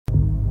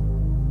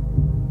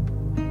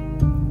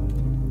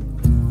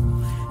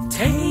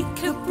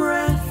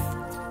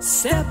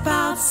Step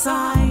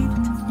outside.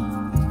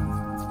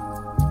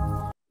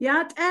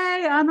 Yate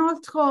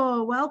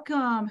anotro.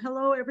 Welcome.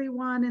 Hello,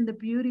 everyone in the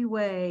beauty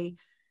way.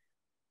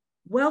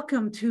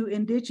 Welcome to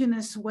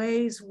Indigenous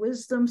Ways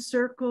Wisdom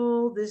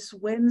Circle this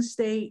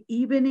Wednesday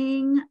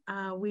evening.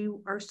 We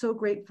are so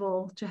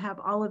grateful to have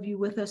all of you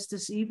with us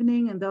this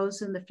evening and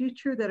those in the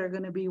future that are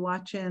going to be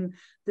watching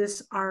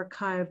this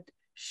archived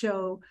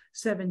show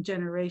 7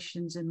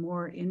 generations and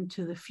more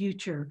into the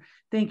future.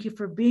 Thank you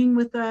for being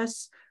with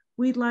us.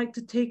 We'd like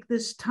to take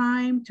this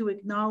time to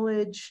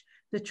acknowledge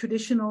the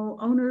traditional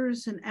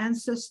owners and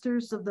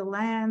ancestors of the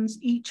lands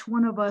each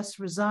one of us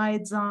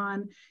resides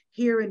on.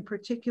 Here in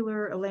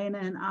particular, Elena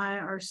and I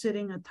are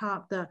sitting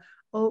atop the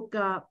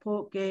Oka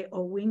Poke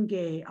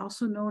Owinge,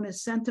 also known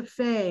as Santa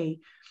Fe.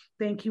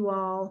 Thank you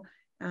all,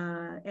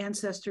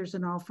 ancestors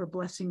and all, for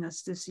blessing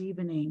us this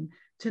evening.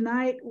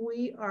 Tonight,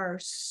 we are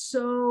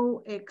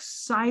so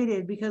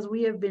excited because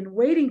we have been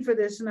waiting for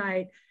this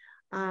night.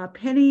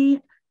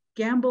 Penny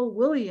Gamble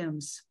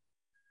Williams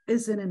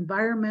is an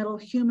environmental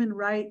human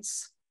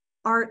rights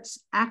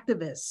arts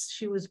activist.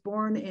 She was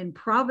born in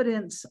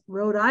Providence,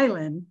 Rhode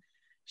Island.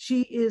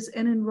 She is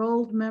an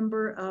enrolled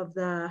member of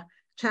the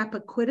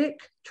Chappaquiddick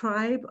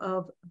Tribe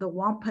of the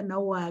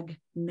Wampanoag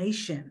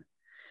Nation,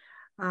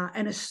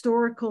 an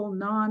historical,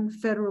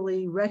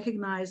 non-federally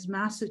recognized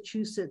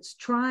Massachusetts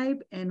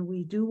tribe, and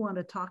we do want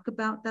to talk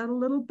about that a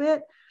little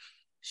bit.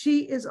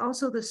 She is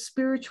also the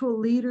spiritual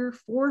leader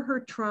for her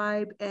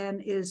tribe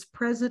and is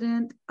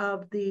president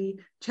of the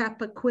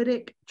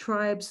Chappaquiddick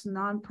Tribe's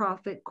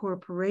nonprofit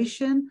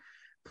corporation.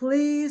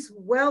 Please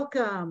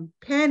welcome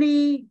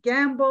Penny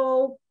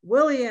Gamble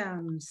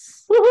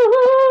Williams.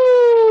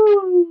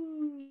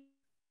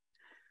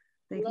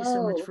 Thank you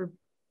so much for...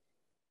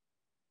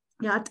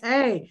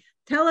 Yate,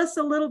 tell us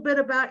a little bit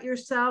about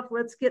yourself.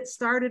 Let's get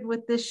started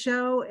with this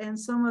show and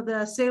some of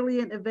the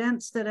salient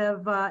events that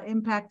have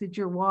impacted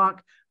your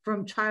walk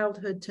from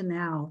childhood to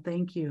now.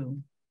 Thank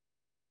you.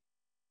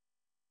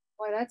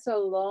 Boy, that's a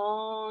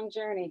long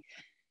journey.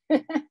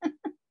 But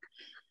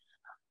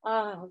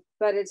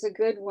it's a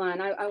good one.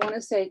 I want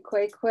to say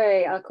kwe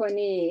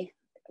akoni,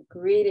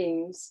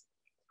 greetings.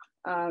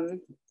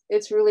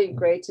 It's really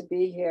great to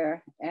be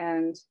here.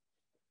 And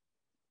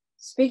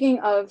speaking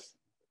of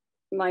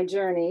my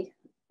journey,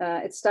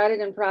 it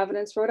started in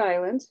Providence, Rhode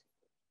Island.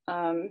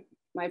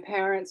 My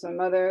parents, my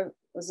mother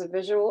was a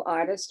visual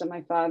artist and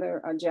my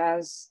father a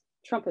jazz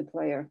trumpet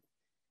player.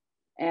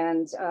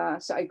 And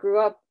so I grew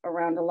up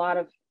around a lot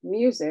of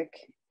music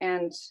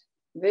and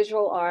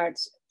visual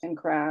arts and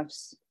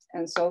crafts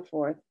and so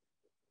forth.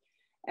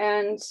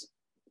 And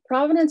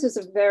Providence is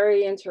a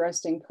very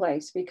interesting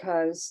place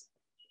because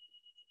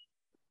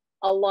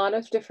a lot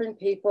of different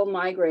people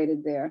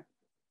migrated there.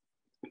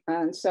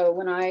 And so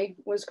when I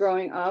was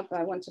growing up,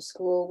 I went to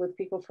school with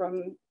people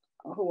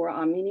who were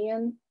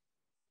Armenian,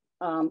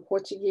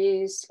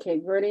 Portuguese,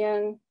 Cape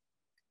Verdean,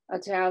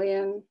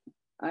 Italian.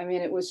 I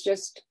mean, it was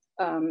just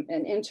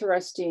an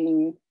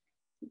interesting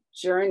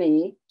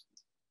journey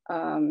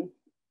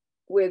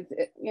with,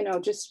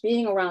 just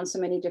being around so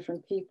many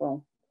different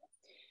people.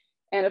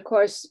 And of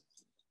course,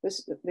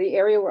 the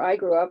area where I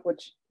grew up,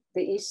 which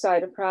the east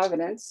side of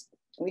Providence,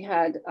 we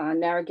had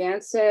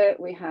Narragansett,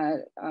 we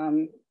had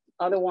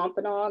other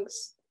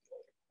Wampanoags,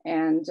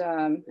 and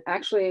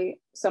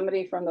actually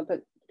somebody from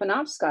the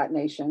Penobscot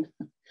Nation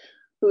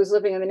who was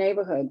living in the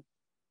neighborhood.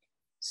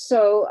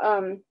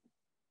 So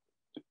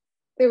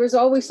there was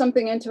always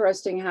something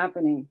interesting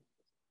happening,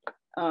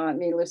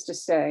 needless to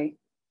say.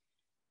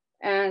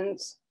 And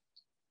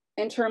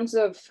in terms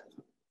of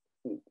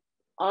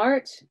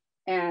art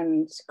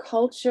and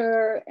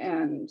culture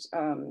and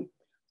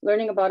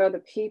learning about other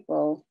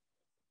people,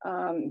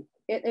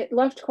 it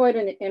left quite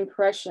an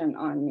impression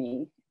on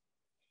me.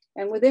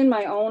 And within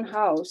my own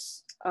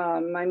house,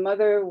 my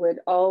mother would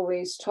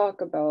always talk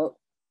about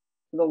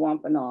the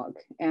Wampanoag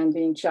and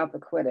being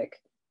Chappaquiddick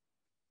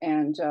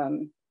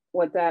and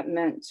what that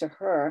meant to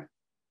her.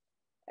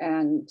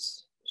 And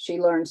she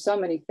learned so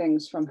many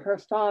things from her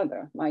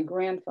father, my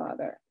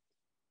grandfather.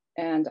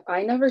 And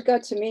I never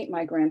got to meet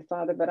my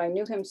grandfather, but I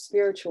knew him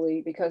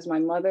spiritually because my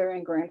mother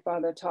and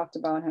grandfather talked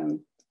about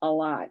him a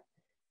lot.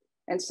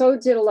 And so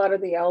did a lot of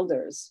the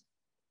elders.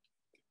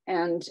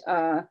 And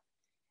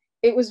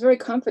it was very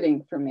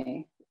comforting for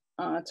me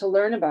to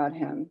learn about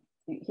him.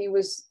 He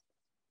was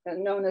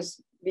known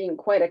as being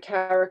quite a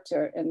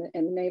character in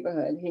the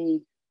neighborhood.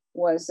 He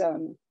was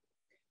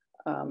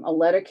a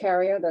letter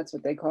carrier, that's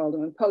what they called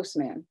him, a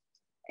postman.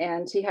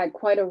 And he had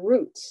quite a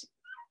route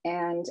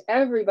and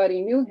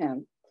everybody knew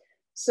him.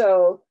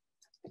 So,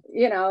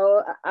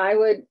 I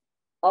would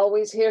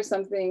always hear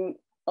something,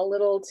 a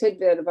little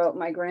tidbit about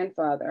my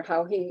grandfather,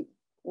 how he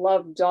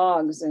loved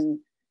dogs. And,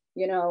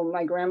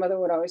 my grandmother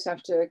would always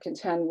have to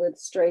contend with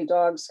stray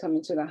dogs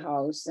coming to the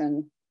house,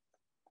 and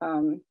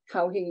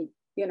how he,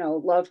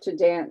 loved to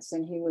dance.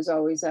 And he was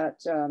always at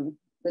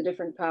the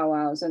different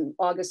powwows and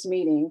August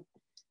meeting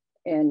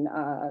in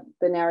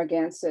the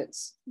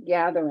Narragansett's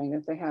gathering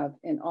that they have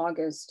in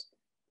August.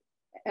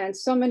 And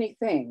so many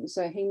things.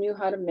 He knew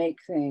how to make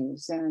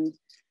things. And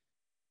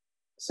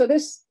so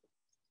this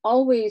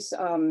always,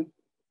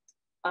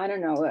 I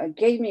don't know, it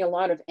gave me a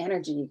lot of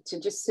energy to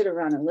just sit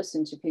around and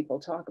listen to people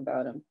talk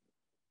about him.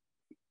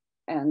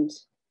 And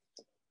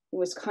it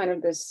was kind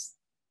of this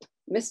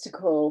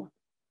mystical,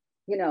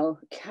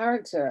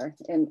 character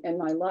in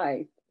my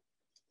life.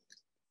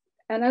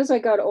 And as I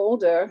got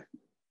older,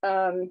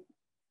 I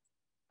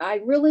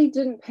really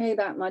didn't pay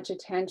that much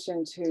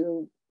attention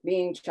to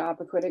being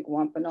Chappaquiddick,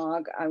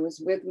 Wampanoag. I was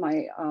with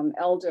my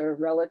elder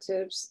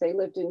relatives. They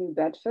lived in New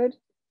Bedford,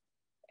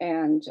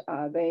 and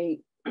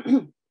they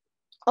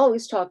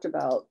always talked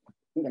about,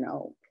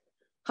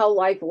 how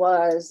life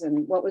was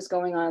and what was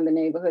going on in the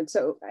neighborhood.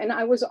 So, and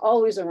I was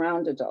always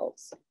around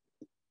adults,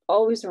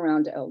 always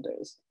around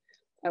elders.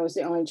 I was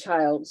the only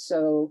child.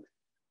 So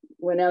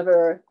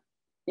whenever,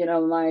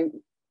 my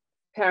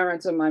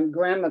parents or my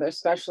grandmother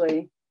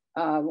especially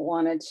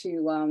wanted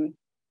to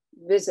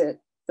visit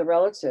the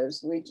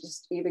relatives, we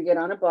just either get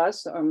on a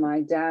bus or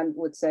my dad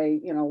would say,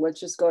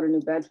 let's just go to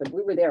New Bedford.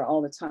 We were there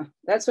all the time.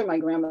 That's where my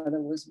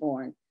grandmother was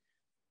born.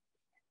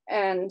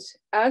 And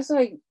as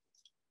I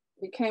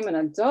became an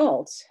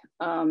adult,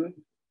 I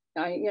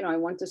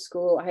went to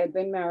school. I had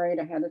been married.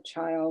 I had a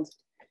child,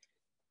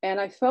 and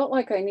I felt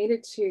like I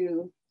needed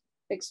to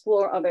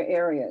explore other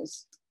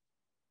areas.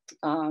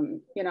 I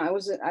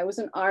was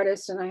an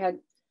artist, and I had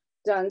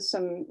done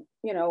some,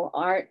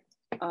 art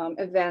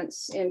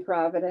events in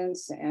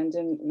Providence and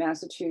in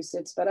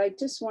Massachusetts, but I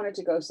just wanted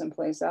to go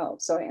someplace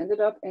else. So I ended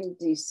up in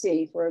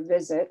DC for a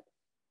visit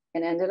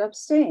and ended up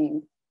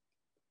staying.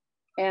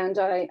 And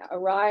I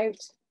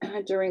arrived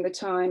during the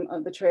time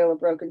of the Trail of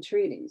Broken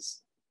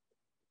Treaties.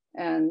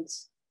 And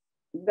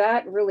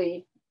that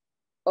really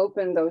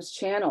opened those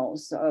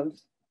channels of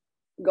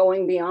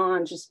going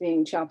beyond just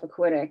being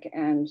Chappaquiddick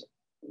and,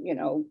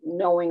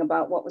 knowing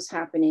about what was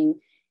happening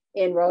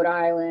in Rhode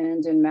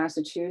Island and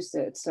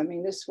Massachusetts. I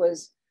mean, this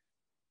was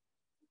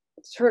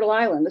Turtle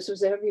Island, this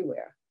was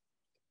everywhere.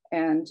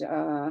 And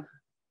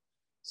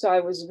so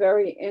I was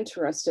very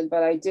interested,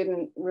 but I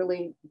didn't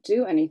really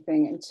do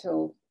anything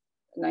until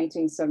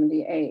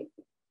 1978,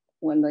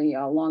 when the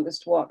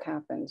longest walk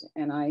happened.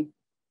 And I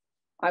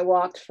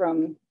walked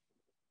from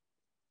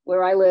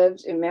where I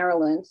lived in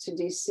Maryland to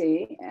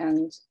DC,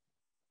 and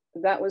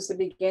that was the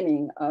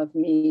beginning of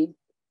me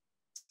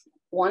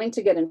wanting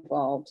to get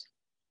involved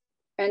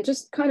and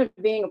just kind of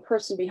being a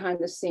person behind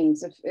the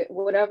scenes.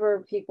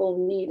 Whatever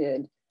people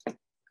needed,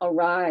 a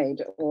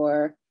ride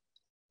or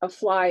a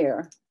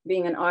flyer.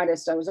 Being an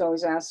artist, I was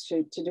always asked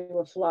to do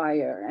a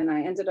flyer, and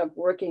I ended up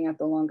working at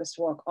the Longest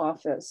Walk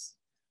office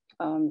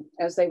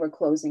as they were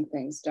closing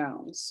things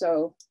down.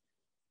 So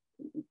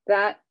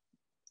that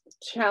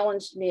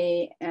challenged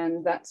me,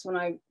 and that's when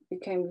I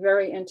became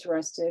very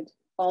interested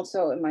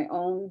also in my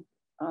own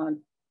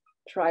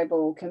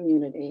tribal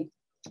community.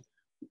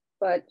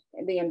 But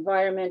the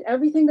environment,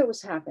 everything that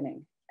was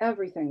happening, it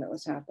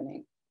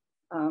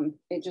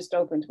just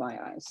opened my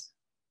eyes.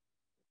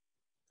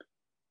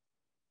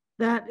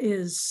 That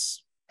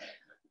is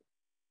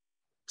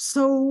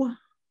so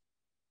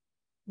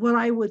what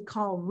I would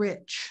call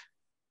rich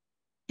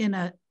in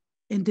an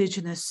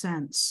indigenous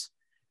sense.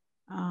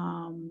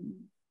 The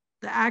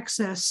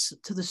access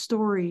to the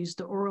stories,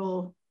 the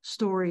oral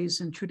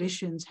stories and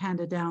traditions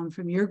handed down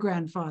from your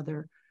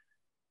grandfather,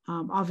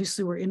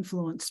 obviously were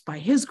influenced by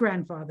his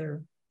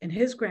grandfather and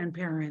his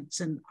grandparents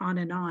and on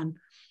and on.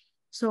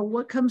 So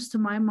what comes to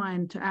my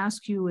mind to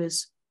ask you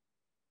is,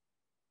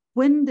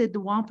 when did the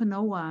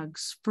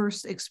Wampanoags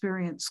first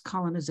experience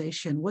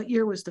colonization? What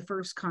year was the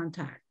first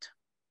contact?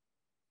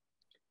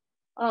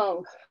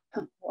 Oh,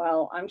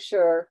 well, I'm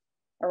sure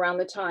around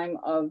the time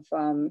of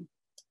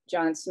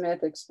John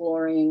Smith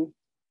exploring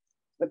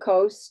the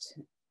coast.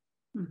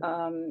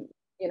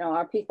 Mm-hmm.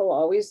 Our people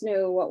always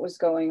knew what was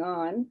going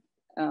on,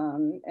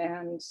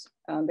 and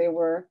there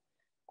were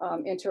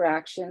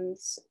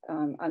interactions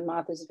on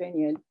Martha's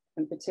Vineyard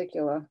in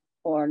particular,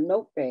 or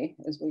Note Bay,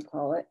 as we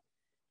call it,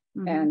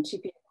 mm-hmm. and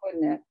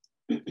Chappaquiddick.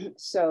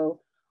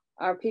 So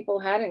our people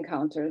had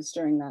encounters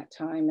during that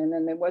time, and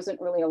then there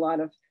wasn't really a lot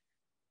of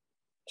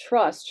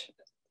trust.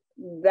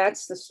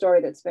 That's the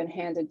story that's been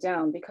handed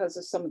down because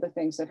of some of the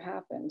things that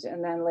happened.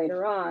 And then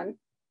later on,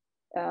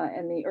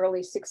 in the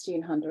early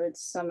 1600s,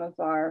 some of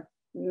our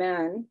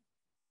men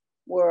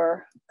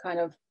were kind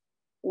of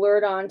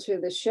lured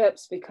onto the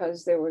ships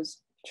because there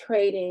was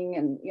trading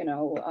and,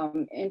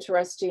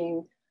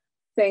 interesting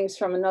things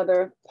from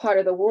another part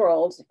of the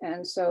world.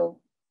 And so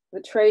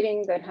the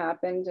trading that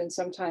happened, and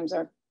sometimes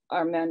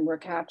our men were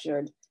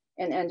captured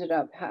and ended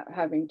up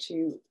having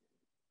to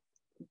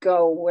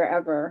go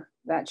wherever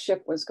that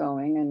ship was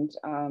going. And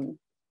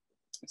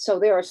so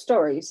there are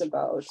stories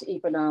about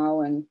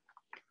Ipanau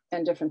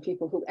and different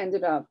people who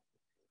ended up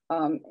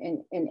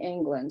in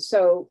England.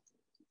 So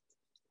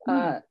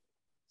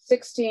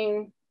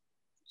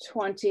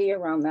 1620,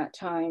 around that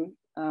time,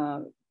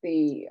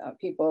 the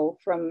people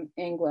from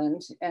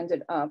England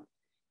ended up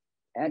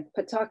at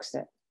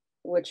Patuxet,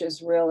 which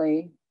is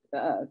really,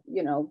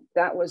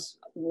 that was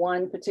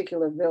one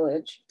particular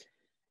village.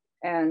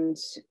 And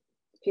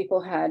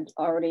people had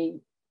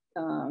already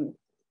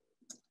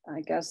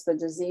I guess the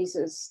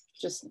diseases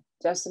just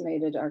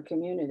decimated our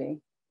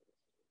community.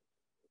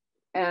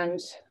 And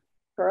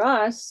for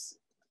us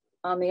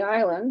on the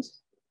island,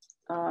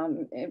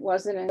 it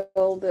wasn't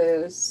until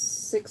the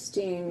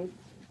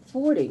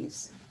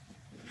 1640s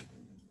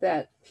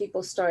that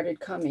people started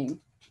coming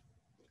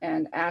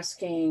and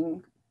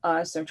asking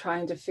us or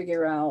trying to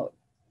figure out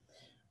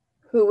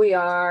who we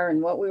are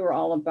and what we were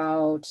all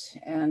about.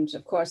 And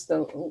of course,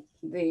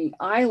 the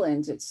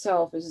island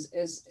itself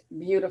is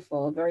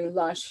beautiful, a very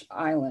lush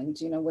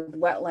island, you know, with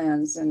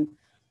wetlands and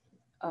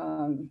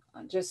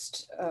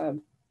just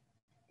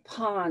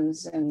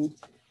ponds, and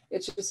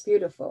it's just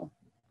beautiful.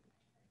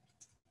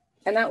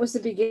 And that was the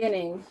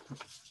beginning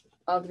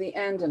of the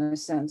end, in a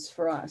sense,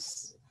 for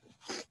us.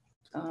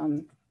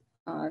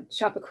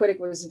 Chappaquiddick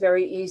was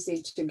very easy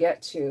to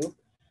get to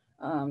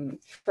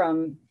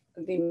from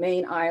the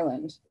main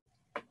island.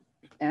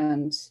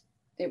 And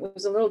it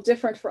was a little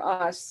different for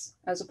us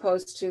as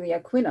opposed to the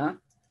Aquinnah,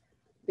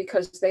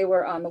 because they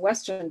were on the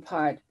western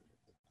part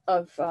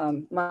of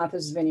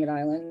Martha's Vineyard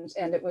Island,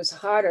 and it was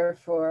harder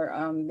for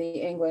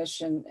the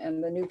English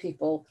and the new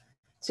people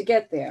to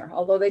get there,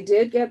 although they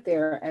did get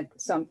there at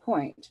some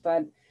point.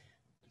 But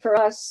for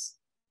us,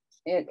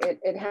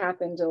 it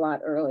happened a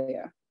lot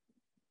earlier.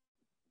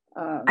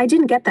 I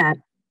didn't get that.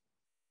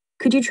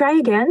 Could you try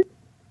again?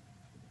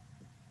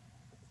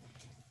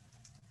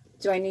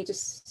 Do I need to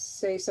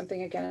say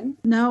something again?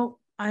 No,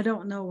 I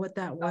don't know what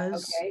that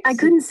was. Okay. I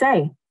couldn't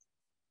say.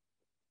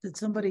 Did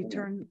somebody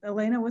turn,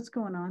 Elena, what's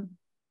going on?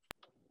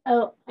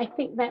 Oh, I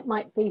think that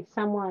might be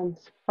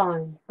someone's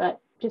phone, but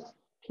just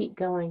keep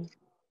going.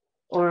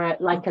 Or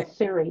like a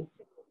Siri.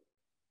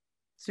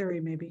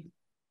 Siri, maybe.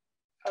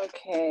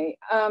 Okay.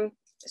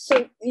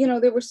 So, you know,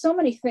 there were so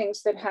many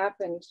things that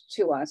happened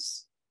to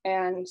us,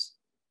 and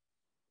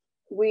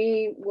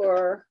we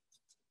were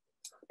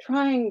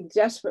trying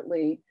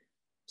desperately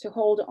to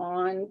hold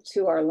on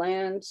to our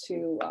land,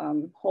 to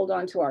hold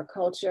on to our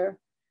culture.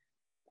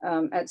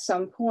 At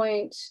some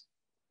point,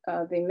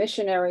 the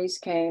missionaries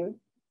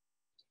came,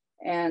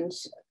 and,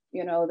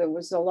 you know, there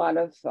was a lot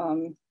of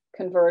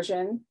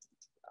conversion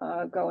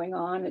going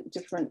on at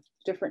different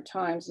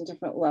times and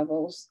different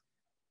levels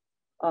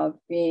of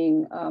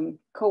being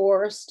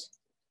coerced.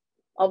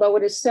 Although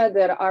it is said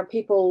that our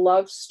people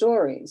love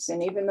stories,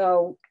 and even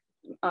though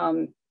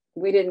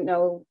we didn't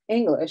know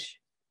English,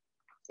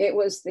 it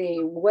was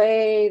the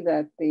way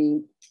that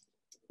the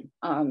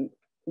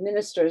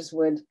ministers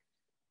would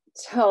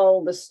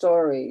tell the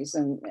stories,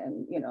 and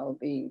you know,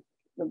 the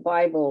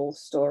Bible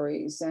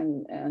stories,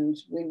 and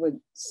we would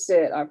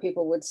sit, our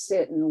people would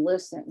sit and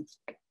listen.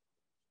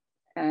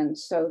 And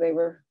so they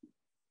were,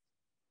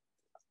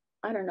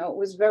 I don't know, it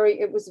was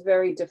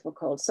very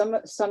difficult. Some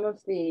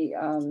of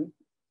the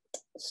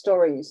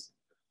stories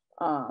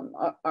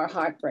are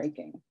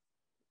heartbreaking,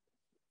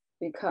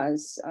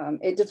 because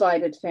it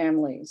divided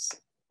families.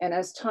 And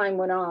as time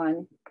went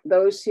on,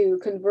 those who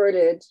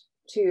converted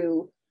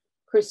to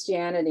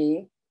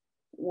Christianity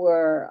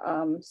were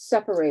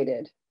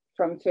separated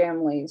from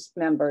families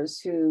members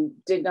who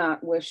did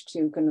not wish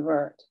to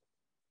convert.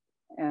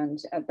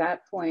 And at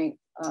that point,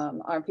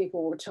 our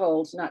people were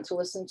told not to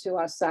listen to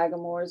our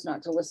sagamores,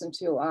 not to listen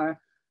to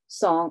our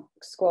song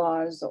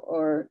squaws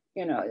or,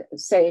 you know,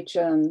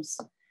 sachems,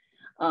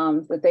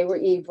 that they were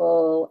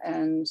evil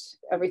and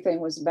everything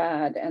was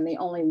bad. And the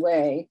only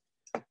way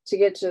to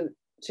get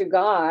to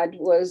God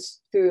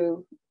was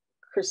through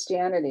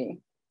Christianity.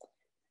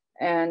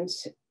 And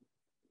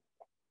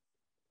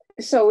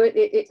so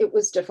it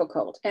was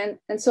difficult. And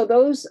so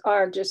those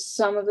are just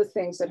some of the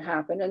things that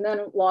happened. And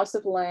then loss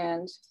of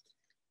land,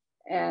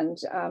 and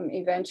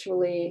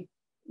eventually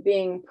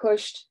being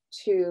pushed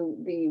to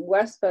the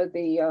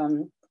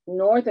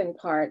northern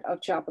part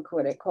of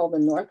Chappaquiddick, called the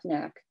North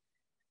Neck.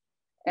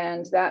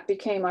 And that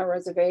became our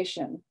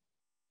reservation.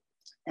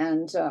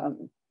 And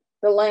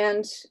the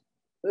land,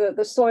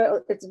 the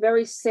soil, it's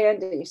very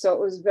sandy. So it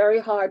was very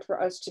hard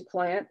for us to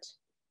plant.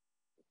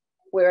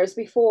 Whereas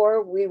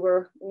before we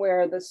were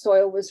where the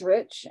soil was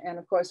rich, and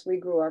of course we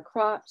grew our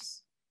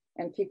crops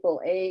and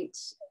people ate,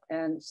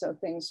 and so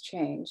things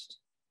changed.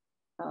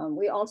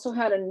 We also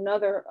had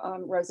another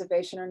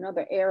reservation,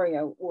 another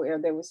area where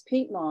there was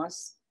peat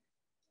moss,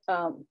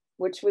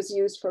 which was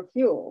used for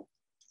fuel.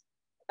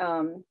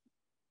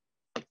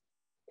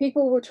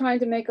 People were trying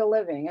to make a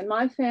living. And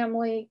my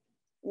family,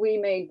 we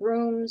made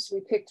brooms,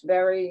 we picked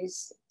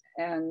berries,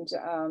 and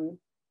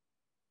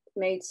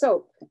made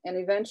soap. And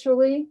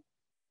eventually,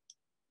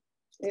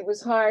 it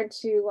was hard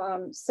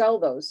to sell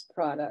those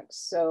products.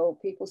 So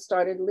people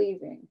started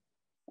leaving,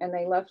 and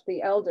they left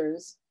the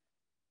elders.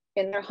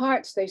 In their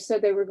hearts, they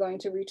said they were going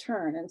to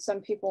return, and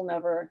some people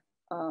never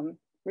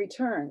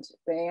returned.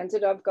 They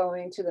ended up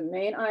going to the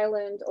main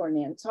island or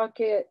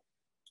Nantucket,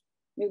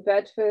 New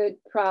Bedford,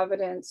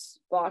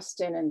 Providence,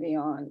 Boston, and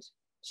beyond,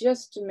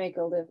 just to make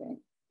a living.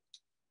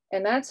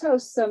 And that's how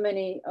so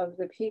many of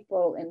the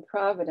people in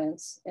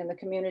Providence, in the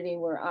community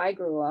where I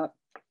grew up,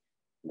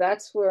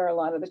 that's where a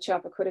lot of the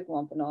Chappaquiddick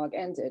Wampanoag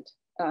ended.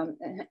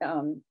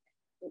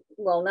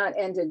 Well, not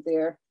ended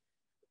there.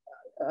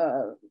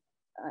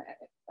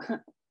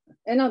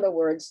 in other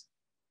words,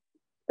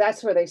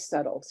 that's where they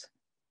settled.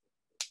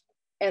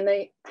 And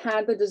they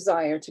had the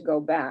desire to go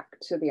back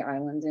to the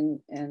island,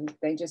 and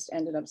they just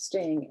ended up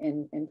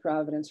staying in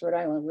Providence, Rhode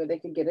Island, where they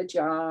could get a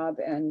job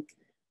and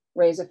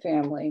raise a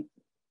family,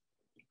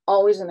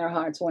 always in their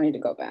hearts wanting to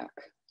go back.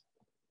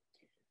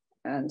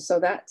 And so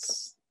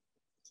that's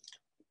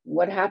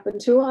what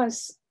happened to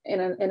us in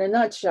a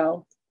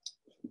nutshell.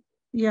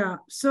 Yeah.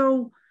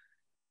 So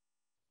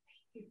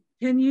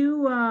can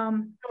you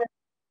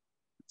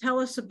tell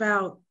us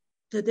about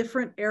the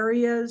different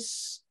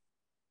areas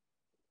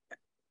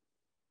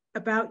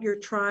about your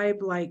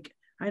tribe? Like,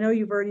 I know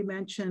you've already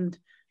mentioned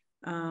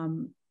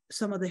some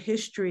of the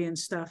history and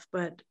stuff,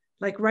 but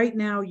like right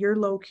now you're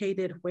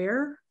located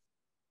where?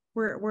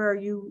 Where are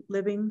you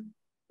living?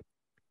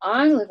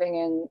 I'm living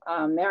in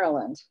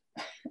Maryland.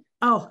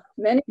 Oh,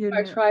 many of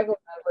our tribal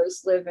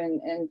members live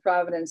in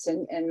Providence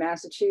and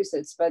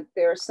Massachusetts, but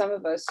there are some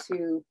of us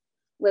who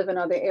live in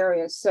other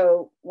areas.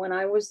 So when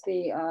I was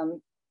the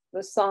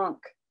SONC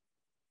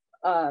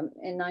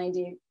in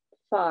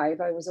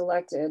 '95, I was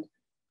elected.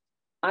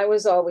 I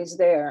was always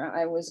there.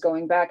 I was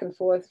going back and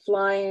forth,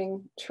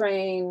 flying,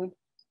 train,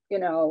 you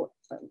know,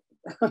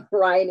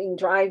 riding,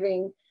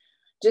 driving,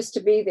 just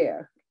to be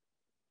there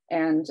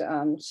and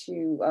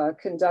to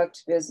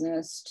conduct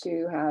business,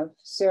 to have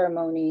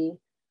ceremony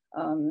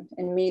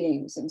and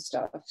meetings and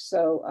stuff.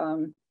 So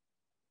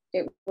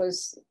I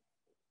was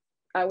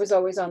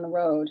always on the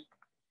road.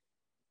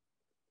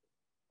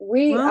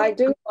 I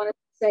do want to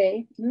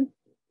say,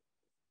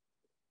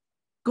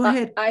 go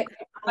ahead.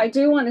 I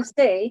do want to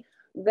say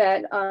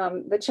that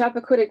the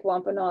Chappaquiddick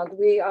Wampanoag,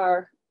 we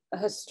are a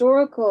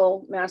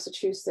historical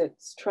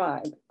Massachusetts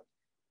tribe.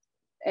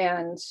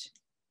 And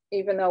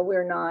even though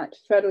we're not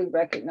federally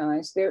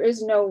recognized, there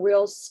is no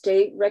real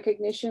state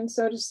recognition,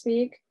 so to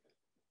speak,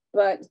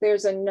 but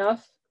there's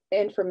enough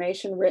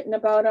information written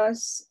about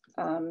us,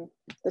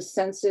 the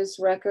census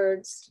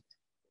records,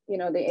 you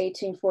know, the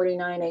 1849,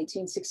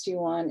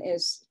 1861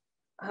 is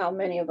how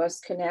many of us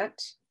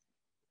connect.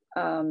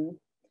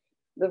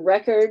 The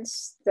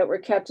records that were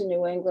kept in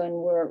New England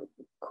were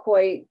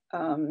quite,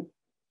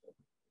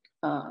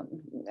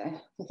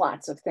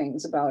 lots of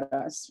things about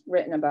us,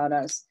 written about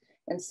us,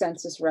 and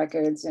census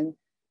records and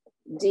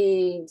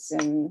deeds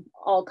and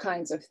all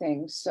kinds of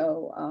things.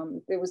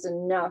 So there was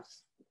enough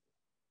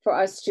for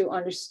us to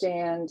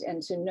understand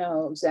and to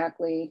know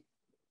exactly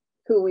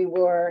who we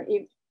were.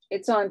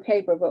 It's on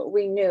paper, but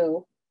we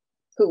knew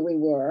who we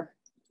were.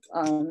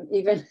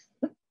 Even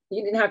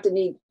you didn't have to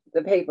need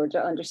the paper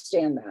to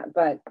understand that,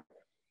 but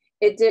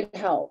it did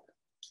help,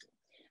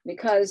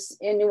 because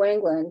in New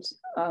England,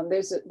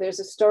 there's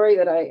a story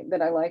that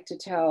I like to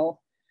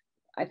tell.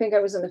 I think I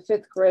was in the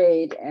 5th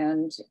grade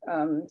and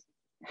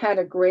had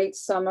a great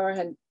summer.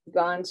 Had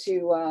gone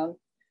to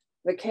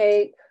the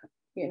Cape.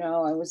 You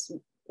know,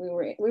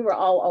 we were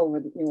all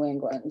over New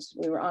England.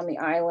 We were on the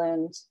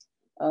island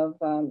of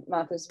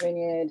Martha's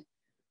Vineyard,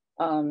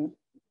 and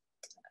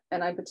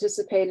I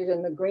participated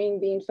in the Green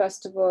Bean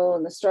Festival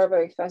and the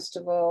Strawberry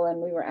Festival,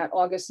 and we were at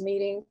August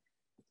meeting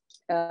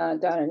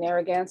down in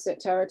Narragansett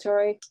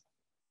territory.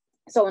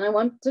 So when I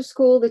went to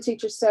school, the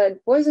teacher said,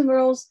 "Boys and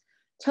girls,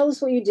 tell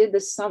us what you did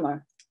this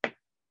summer."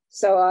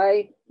 So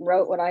I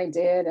wrote what I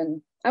did,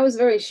 and I was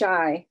very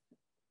shy.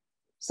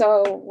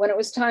 So when it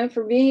was time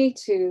for me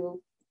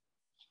to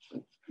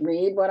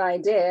read what I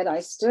did, I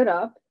stood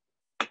up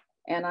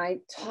and I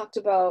talked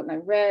about and I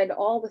read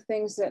all the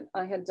things that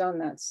I had done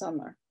that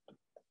summer.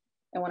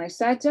 And when I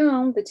sat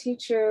down, the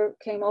teacher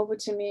came over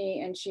to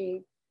me and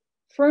she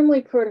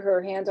firmly put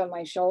her hand on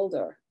my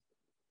shoulder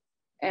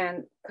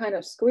and kind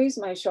of squeezed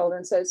my shoulder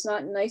and said, "It's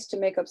not nice to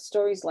make up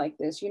stories like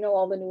this. You know,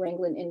 all the New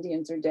England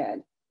Indians are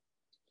dead."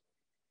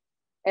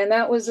 And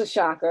that was a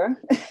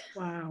shocker.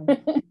 Wow.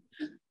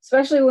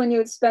 Especially when you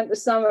had spent the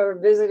summer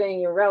visiting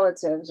your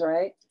relatives,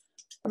 right?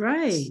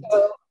 Right.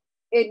 So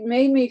it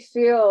made me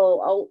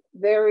feel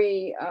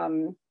very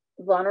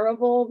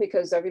vulnerable,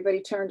 because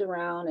everybody turned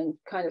around and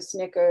kind of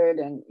snickered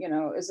and, you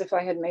know, as if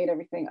I had made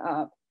everything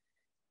up.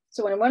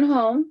 So when I went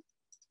home,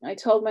 I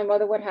told my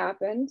mother what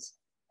happened.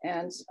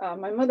 And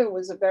my mother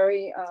was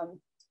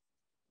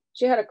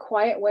she had a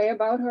quiet way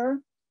about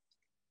her,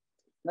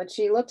 but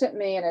she looked at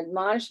me and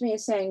admonished me,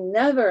 saying,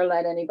 "Never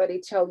let anybody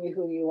tell you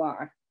who you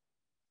are."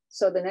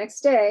 So the next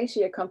day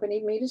she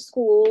accompanied me to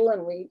school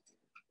and we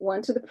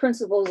went to the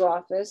principal's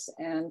office,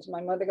 and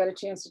my mother got a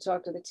chance to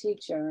talk to the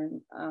teacher.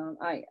 And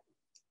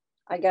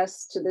I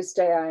guess to this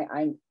day,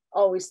 I'm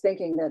always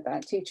thinking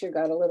that teacher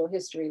got a little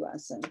history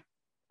lesson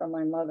from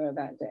my mother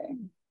that day.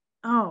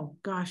 Oh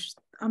gosh,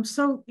 I'm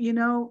so, you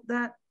know,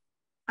 that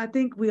I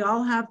think we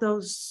all have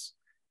those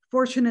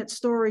fortunate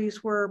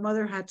stories where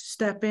mother had to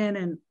step in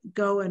and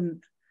go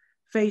and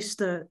face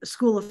the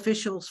school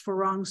officials for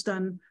wrongs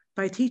done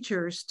by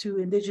teachers to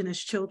Indigenous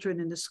children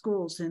in the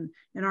schools. And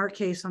in our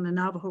case, on the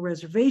Navajo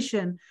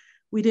reservation,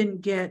 we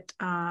didn't get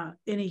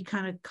any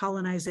kind of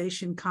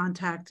colonization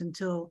contact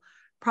until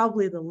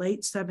probably the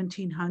late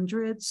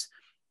 1700s.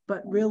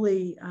 but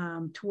really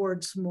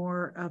towards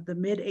more of the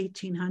mid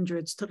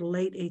 1800s to the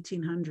late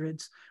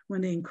 1800s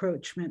when the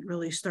encroachment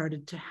really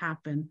started to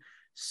happen.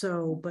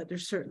 So, but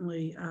there's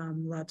certainly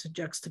lots of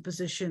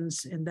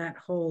juxtapositions in that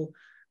whole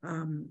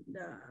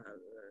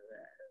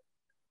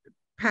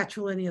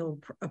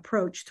patrilineal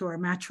approach to our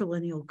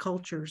matrilineal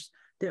cultures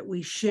that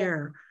we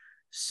share.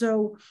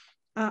 So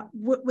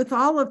with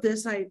all of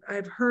this,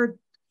 I've heard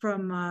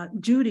from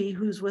Judy,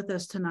 who's with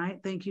us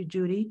tonight. Thank you,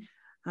 Judy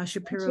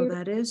Shapiro,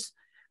 that is,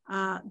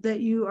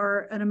 that you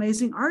are an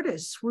amazing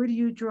artist. Where do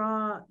you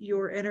draw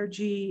your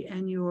energy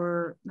and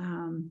your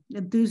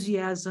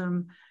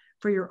enthusiasm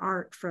for your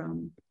art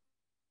from?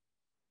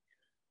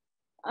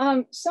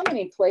 So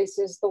many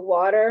places. The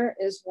water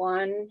is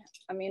one.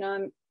 I mean,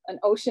 I'm an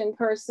ocean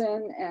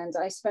person, and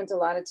I spent a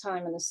lot of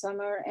time in the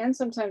summer and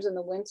sometimes in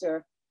the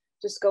winter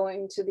just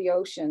going to the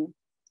ocean.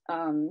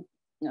 An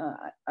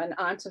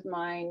aunt of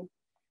mine,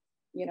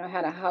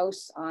 had a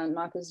house on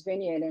Martha's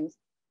Vineyard, and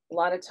a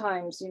lot of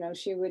times,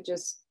 she would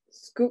just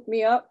scoop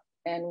me up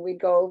and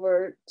we'd go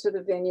over to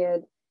the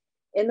vineyard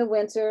in the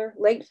winter,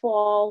 late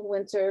fall,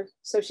 winter,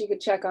 so she could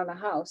check on the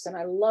house. And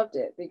I loved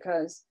it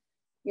because,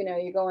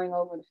 you're going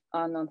over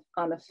on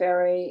the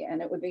ferry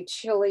and it would be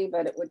chilly,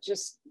 but it would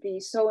just be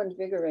so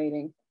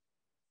invigorating.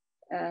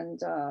 And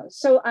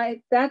so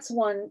that's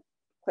one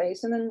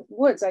place. And then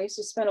woods, I used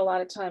to spend a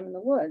lot of time in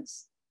the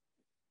woods.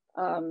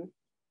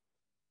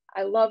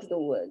 I love the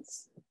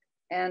woods,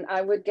 and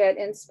I would get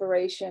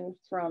inspiration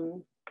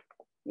from,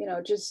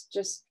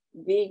 just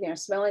being there,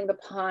 smelling the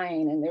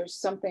pine. And there's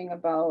something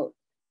about,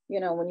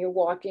 when you're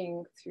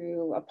walking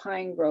through a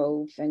pine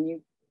grove and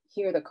you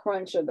hear the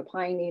crunch of the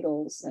pine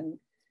needles, and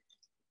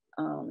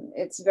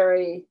it's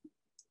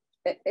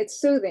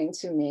soothing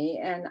to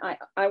me. And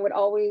I would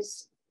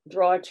always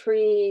draw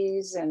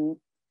trees and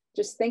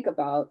just think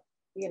about,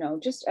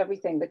 just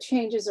everything, the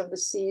changes of the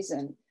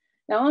season.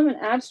 Now I'm an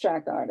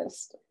abstract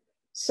artist,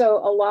 so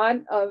a lot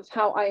of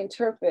how I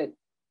interpret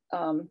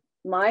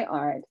my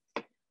art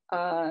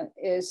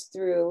is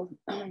through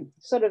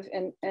sort of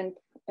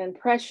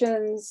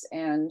impressions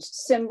and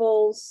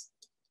symbols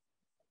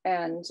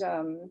and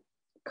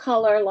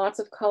color, lots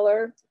of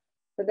color.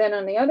 But then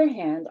on the other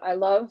hand, I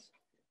love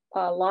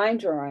line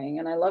drawing,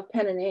 and I love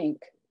pen and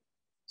ink.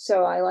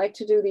 So I like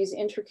to do these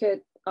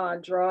intricate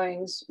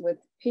drawings with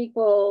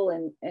people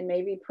and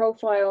maybe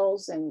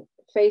profiles and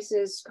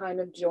faces kind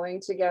of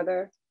joined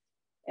together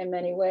in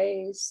many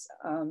ways.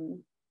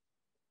 And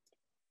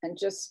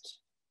just,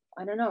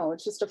 I don't know,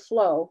 it's just a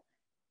flow.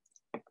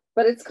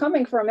 But it's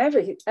coming from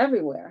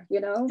everywhere,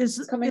 Is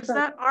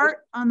that art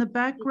on the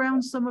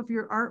background, some of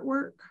your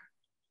artwork?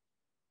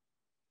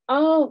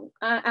 Oh,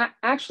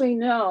 actually,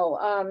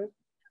 no.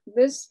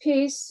 This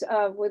piece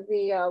with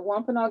the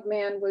Wampanoag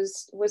man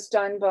was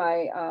done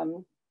by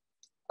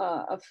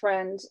a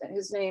friend.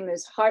 His name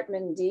is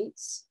Hartman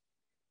Dietz,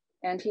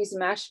 and he's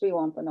Mashpee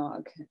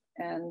Wampanoag.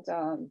 And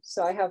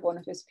so I have one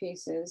of his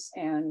pieces.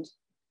 And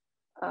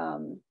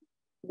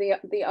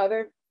the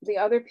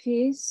other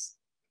piece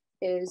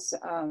is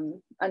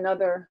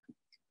another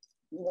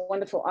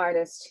wonderful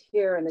artist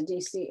here in the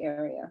DC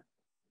area.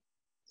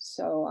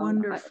 So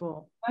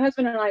wonderful. My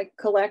husband and I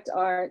collect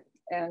art,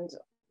 and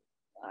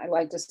I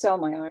like to sell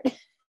my art.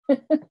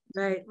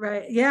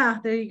 Right. Yeah,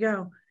 there you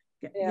go.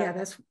 Yeah,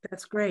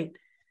 that's great.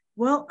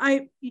 Well,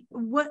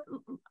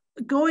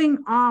 going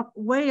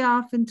way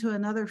off into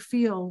another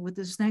field with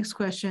this next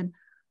question,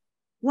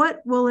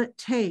 what will it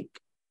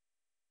take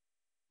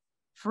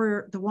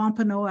for the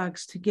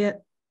Wampanoags to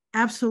get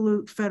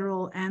absolute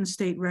federal and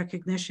state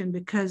recognition?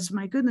 Because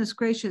my goodness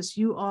gracious,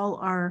 you all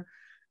are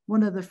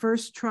one of the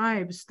first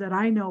tribes that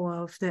I know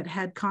of that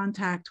had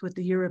contact with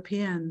the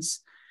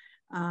Europeans.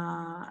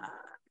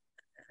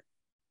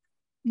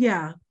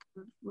 Yeah,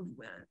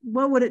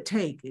 what would it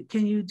take?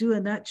 Can you do a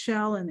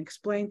nutshell and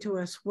explain to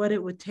us what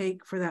it would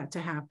take for that to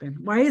happen?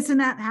 Why isn't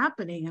that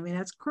happening? I mean,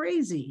 that's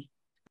crazy.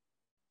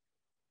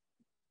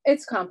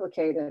 It's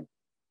complicated.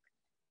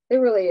 It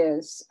really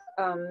is.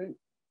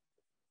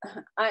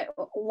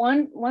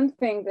 One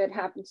thing that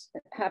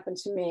happened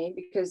to me,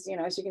 because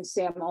as you can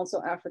see, I'm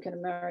also African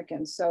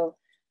American, so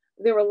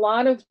there were a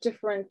lot of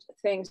different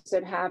things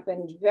that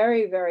happened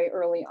very, very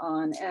early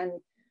on, and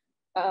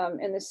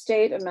in the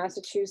state of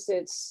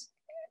Massachusetts,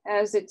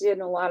 as it did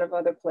in a lot of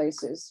other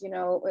places,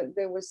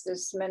 there was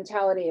this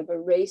mentality of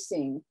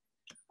erasing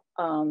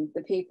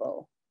the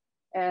people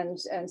and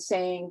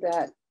saying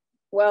that,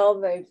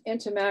 well, they've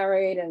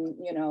intermarried and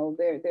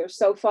they're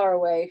so far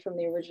away from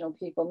the original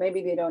people,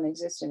 maybe they don't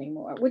exist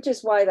anymore, which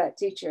is why that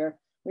teacher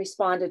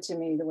responded to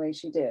me the way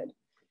she did.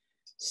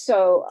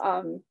 So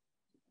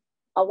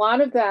a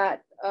lot of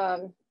that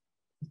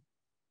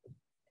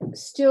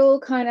still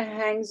kind of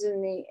hangs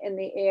in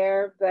the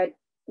air, but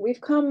we've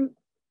come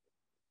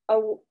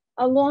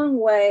a long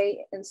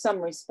way in some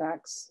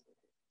respects.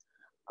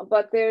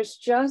 But there's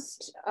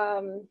just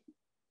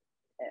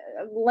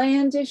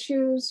land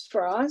issues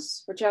for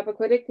us, for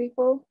Chappaquiddick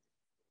people.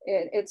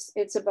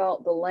 It's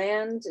about the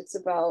land. It's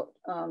about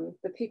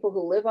the people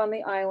who live on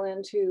the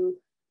island, who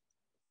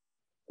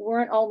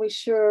weren't always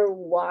sure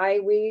why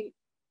we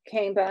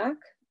came back,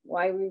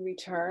 why we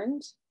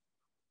returned,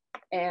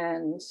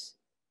 and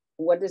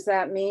what does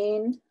that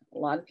mean? A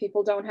lot of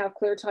people don't have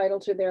clear title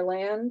to their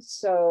land.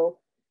 So,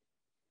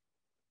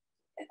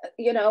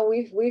 you know,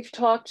 we've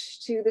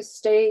talked to the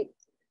state,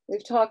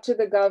 we've talked to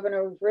the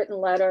governor, we've written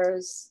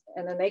letters,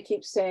 and then they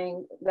keep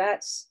saying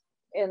that's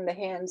in the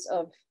hands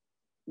of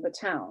the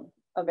town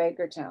of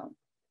Edgartown,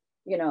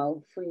 you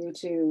know, for you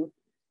to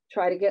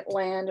try to get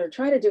land or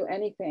try to do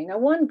anything. Now,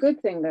 one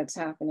good thing that's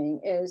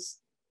happening is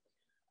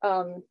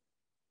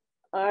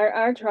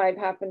our tribe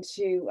happened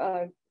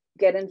to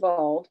get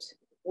involved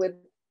with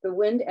the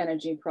wind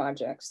energy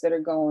projects that are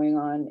going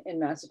on in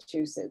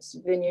Massachusetts,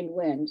 Vineyard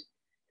Wind.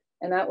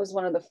 And that was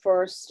one of the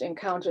first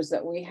encounters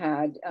that we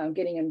had,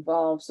 getting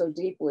involved so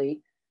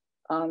deeply,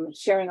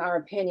 sharing our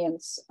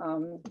opinions,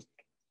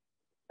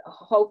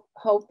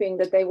 hoping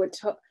that they would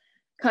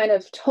kind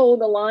of toe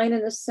the line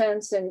in a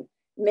sense and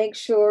make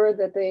sure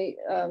that they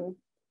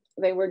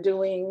were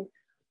doing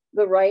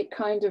the right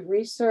kind of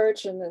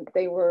research and that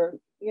they were,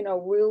 you know,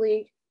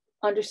 really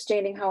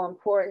understanding how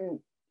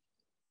important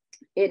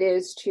it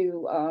is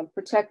to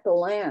protect the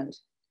land.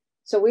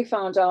 So we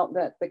found out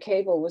that the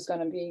cable was going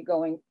to be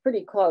going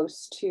pretty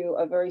close to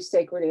a very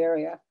sacred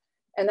area.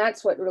 And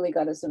that's what really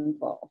got us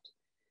involved.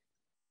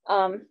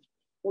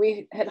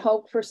 We had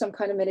hoped for some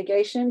kind of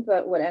mitigation,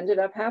 but what ended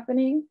up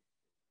happening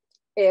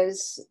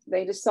is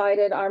they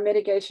decided our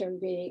mitigation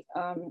would be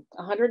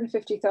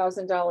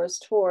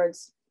 $150,000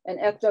 towards an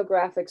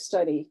ethnographic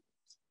study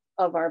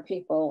of our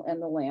people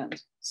and the land.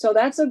 So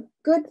that's a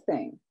good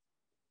thing.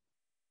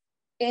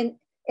 In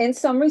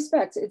some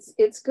respects,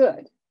 it's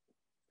good.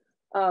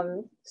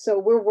 So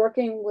we're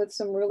working with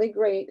some really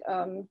great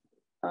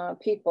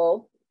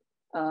people.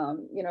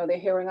 You know, they're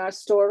hearing our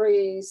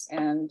stories,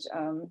 and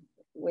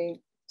we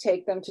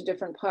take them to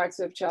different parts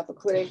of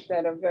Chappaquiddick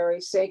that are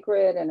very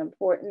sacred and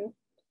important.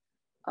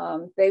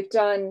 They've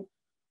done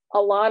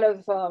a lot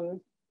of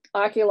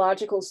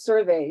archaeological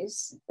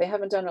surveys. They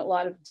haven't done a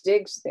lot of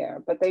digs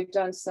there, but they've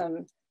done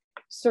some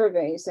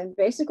surveys, and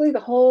basically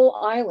the whole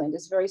island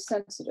is very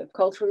sensitive,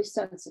 culturally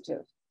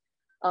sensitive.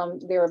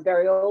 There are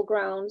burial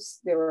grounds.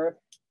 There are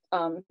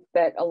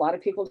that a lot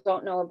of people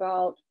don't know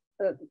about.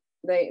 The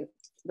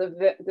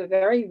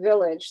very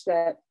village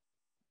that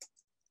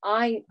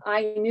I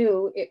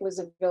knew it was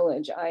a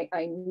village.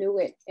 I knew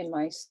it in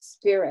my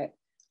spirit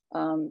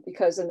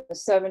because in the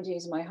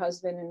 70s, my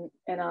husband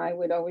and I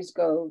would always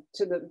go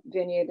to the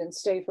vineyard and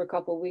stay for a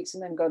couple of weeks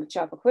and then go to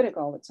Chappaquiddick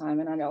all the time.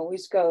 And I'd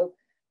always go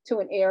to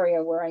an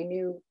area where I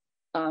knew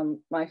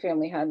my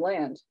family had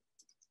land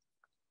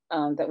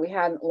that we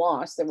hadn't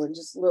lost. There were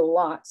just little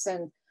lots.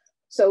 And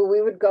so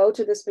we would go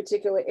to this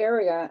particular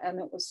area, and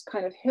it was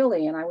kind of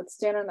hilly, and I would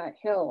stand on that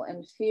hill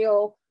and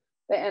feel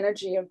the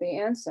energy of the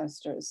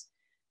ancestors.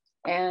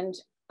 And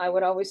I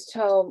would always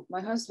tell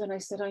my husband, I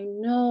said, I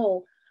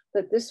know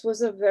that this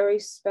was a very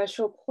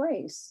special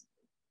place.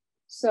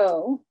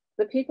 So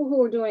the people who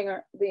were doing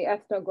the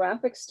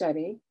ethnographic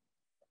study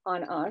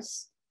on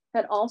us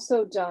had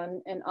also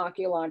done an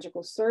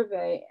archaeological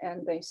survey,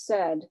 and they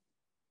said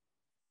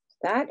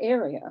that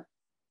area,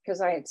 because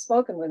I had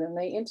spoken with them,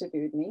 they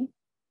interviewed me,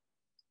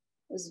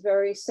 was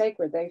very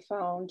sacred. They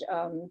found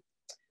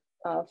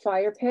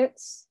fire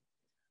pits.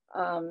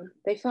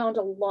 They found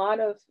a lot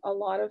of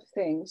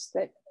things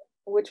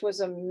which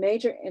was a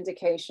major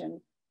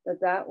indication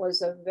that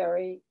was a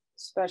very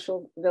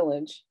special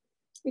village,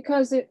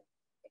 because it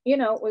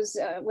was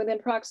within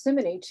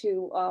proximity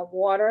to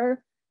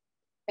water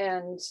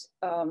and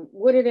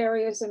wooded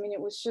areas. I mean,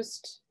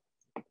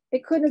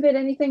 it couldn't have been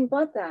anything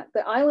but that.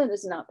 The island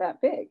is not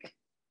that big.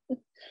 Right.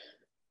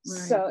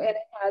 So, and it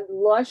had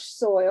lush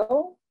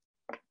soil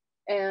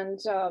and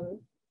so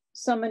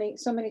many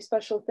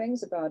special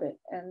things about it.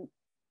 And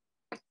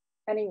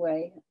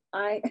anyway,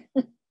 I'm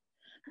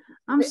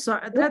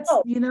sorry. I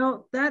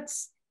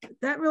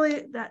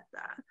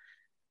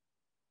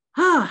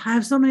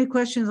have so many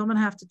questions. I'm gonna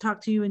have to talk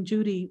to you and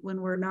Judy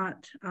when we're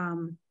not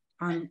on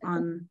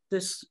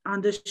this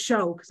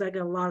show, because I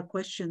got a lot of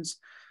questions.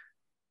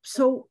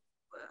 So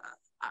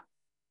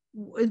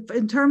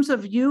in terms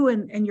of you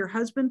and your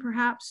husband,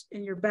 perhaps,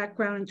 and your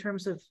background in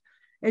terms of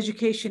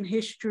education,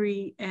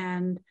 history,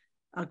 and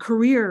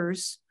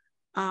careers,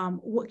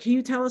 what can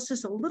you tell us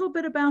just a little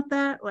bit about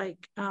that?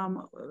 Like,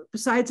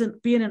 besides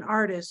being an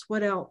artist,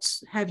 what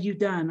else have you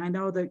done? I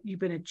know that you've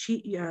been a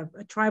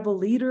tribal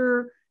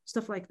leader,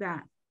 stuff like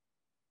that.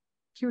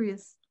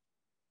 Curious.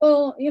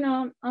 Well,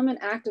 I'm an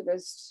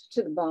activist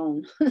to the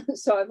bone.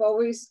 So I've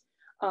always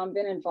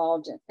been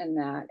involved in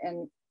that.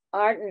 And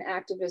art and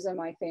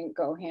activism, I think,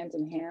 go hand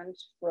in hand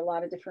for a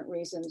lot of different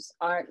reasons.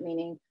 Art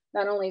meaning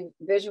not only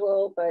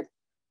visual, but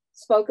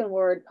spoken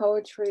word,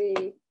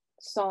 poetry,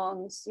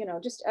 songs,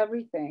 just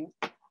everything.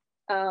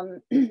 But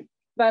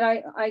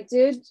I've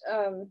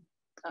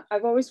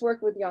always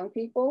worked with young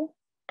people,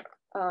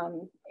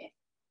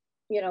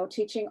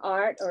 teaching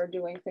art or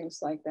doing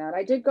things like that.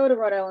 I did go to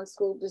Rhode Island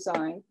School of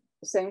Design,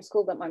 the same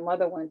school that my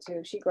mother went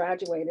to. She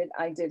graduated,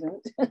 I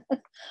didn't.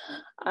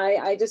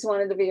 I just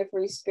wanted to be a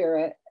free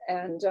spirit.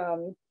 And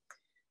so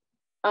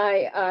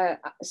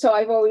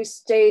I've always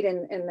stayed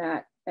in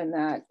that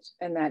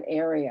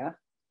area.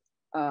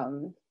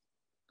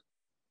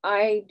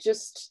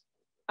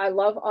 I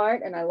love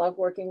art, and I love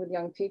working with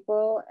young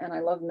people, and I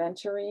love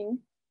mentoring,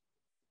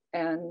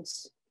 and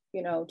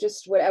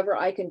just whatever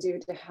I can do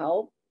to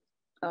help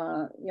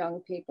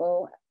young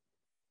people.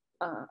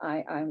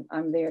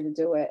 I'm there to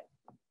do it.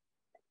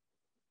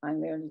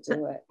 I'm there to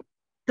do it.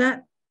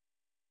 That,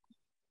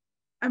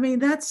 I mean,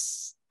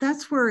 that's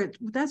where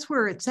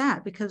it's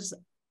at, because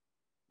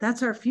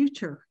that's our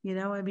future.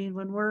 I mean,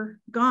 when we're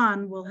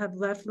gone, we'll have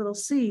left little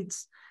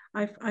seeds.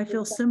 I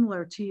feel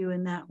similar to you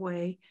in that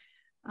way.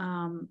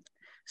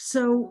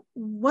 So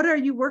what are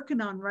you working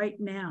on right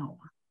now?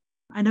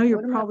 I know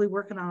you're probably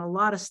working on a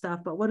lot of stuff,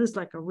 but what is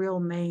like a real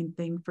main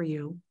thing for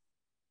you?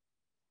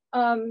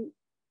 I'm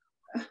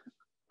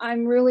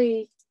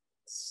really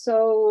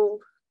so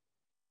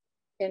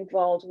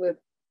involved with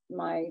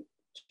my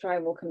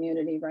tribal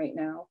community right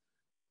now.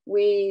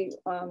 We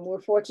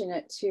were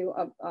fortunate to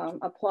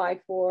apply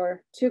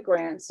for 2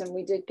 grants, and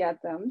we did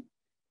get them.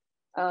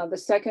 The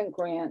second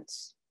grant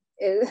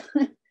is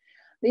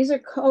these are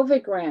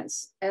COVID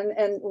grants,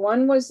 and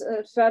one was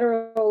a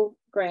federal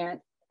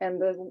grant,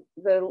 and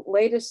the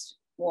latest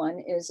one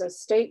is a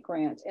state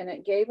grant, and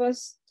it gave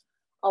us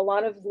a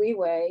lot of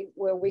leeway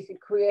where we could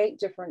create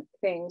different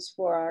things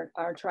for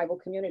our tribal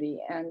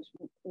community. And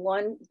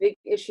one big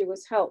issue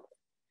was health.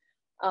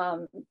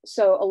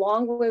 So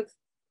along with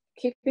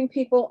keeping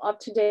people up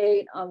to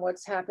date on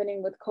what's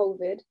happening with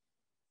COVID,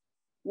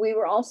 we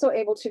were also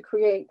able to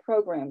create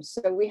programs.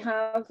 So we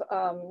have,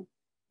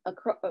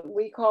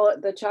 we call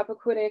it the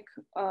Chappaquiddick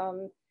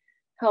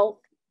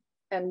Health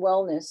and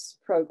Wellness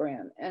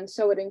Program. And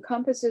so it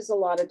encompasses a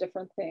lot of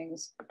different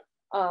things.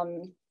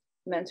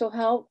 Mental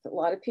health, a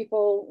lot of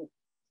people,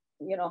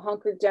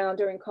 hunkered down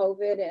during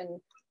COVID, and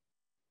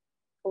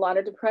a lot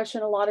of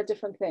depression, a lot of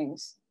different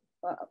things,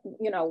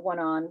 went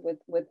on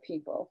with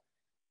people.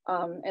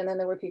 And then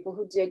there were people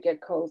who did get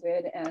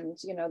COVID, and,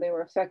 they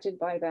were affected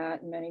by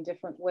that in many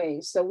different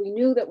ways. So we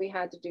knew that we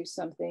had to do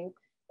something,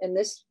 and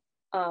this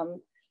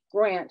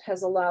grant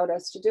has allowed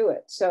us to do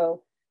it.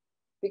 So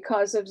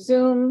because of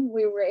Zoom,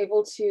 we were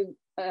able to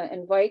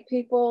invite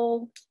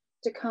people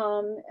to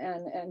come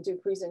and do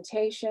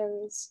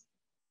presentations.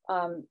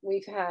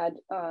 We've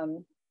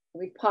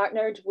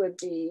partnered with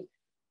the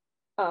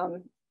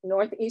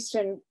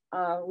Northeastern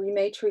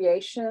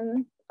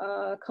Rematriation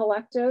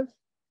Collective,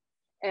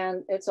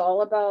 and it's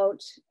all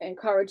about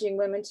encouraging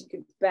women to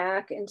get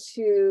back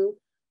into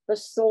the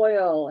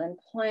soil and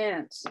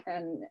plant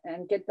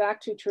and get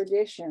back to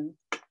tradition.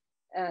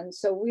 And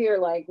so we are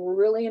like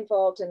really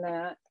involved in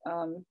that.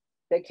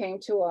 They came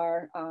to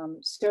our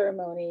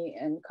ceremony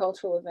and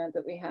cultural event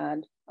that we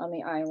had on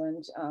the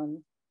island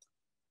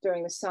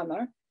during the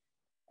summer.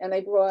 And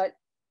they brought,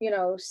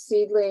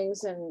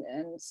 seedlings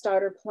and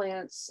starter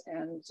plants,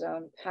 and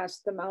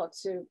passed them out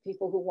to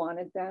people who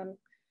wanted them.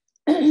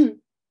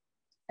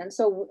 And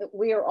so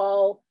we are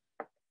all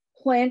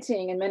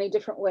planting in many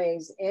different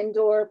ways,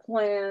 indoor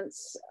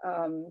plants,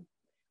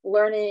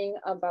 learning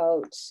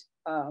about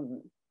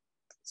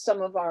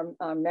some of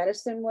our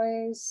medicine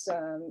ways.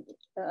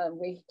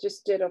 We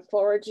just did a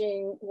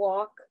foraging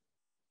walk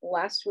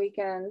last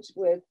weekend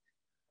with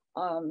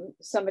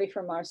somebody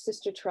from our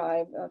sister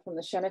tribe from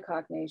the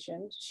Wampanoag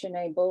Nation,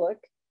 Shanae Bullock,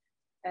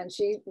 and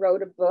she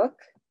wrote a book,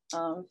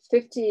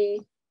 50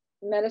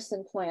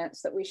 medicine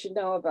plants that we should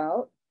know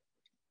about.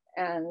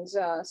 And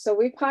so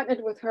we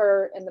partnered with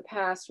her in the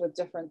past with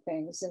different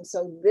things. And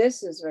so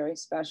this is very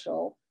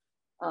special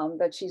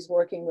that she's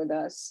working with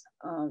us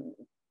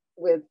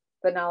with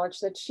the knowledge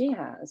that she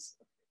has.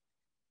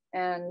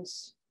 And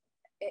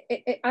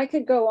I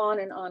could go on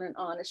and on and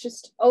on. It's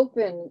just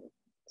opened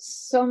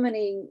so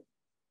many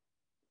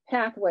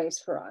pathways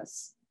for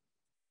us.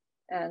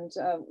 And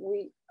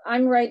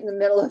I'm right in the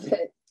middle of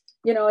it,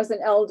 as an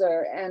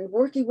elder, and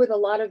working with a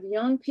lot of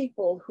young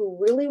people who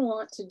really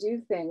want to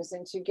do things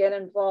and to get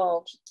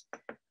involved.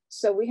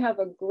 So we have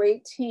a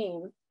great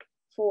team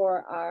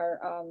for our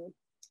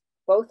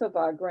both of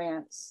our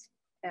grants.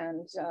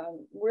 And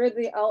we're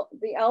the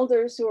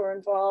elders who are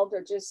involved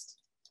are just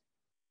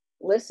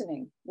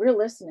listening. We're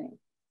listening.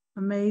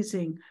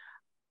 Amazing.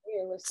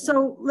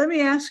 So let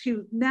me ask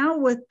you now,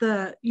 with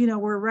the,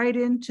 we're right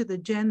into the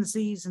Gen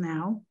Zs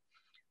now.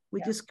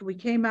 We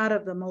came out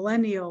of the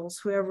millennials,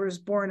 whoever is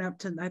born up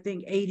to, I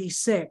think,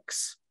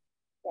 86,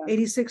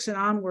 86 and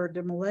onward,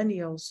 the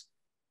millennials.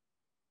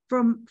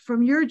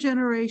 From your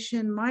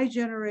generation,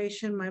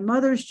 my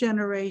mother's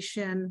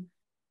generation,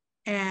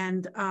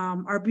 and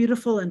our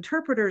beautiful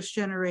interpreter's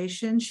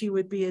generation, she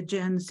would be a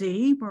Gen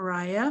Z,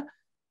 Mariah.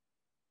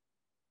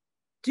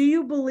 Do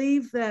you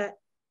believe that,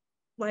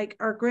 like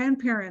our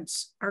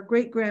grandparents, our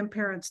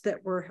great-grandparents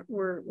that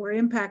were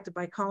impacted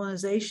by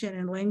colonization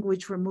and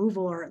language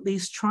removal, or at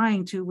least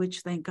trying to,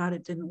 which thank God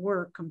it didn't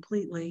work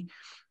completely,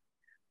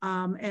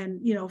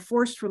 and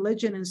forced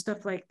religion and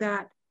stuff like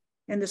that,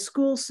 and the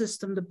school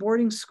system, the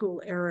boarding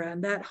school era,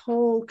 and that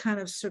whole kind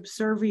of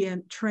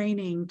subservient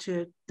training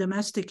to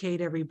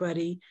domesticate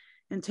everybody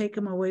and take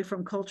them away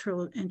from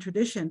cultural and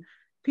tradition.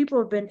 People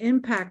have been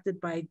impacted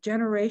by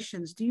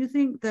generations. Do you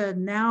think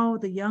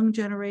the young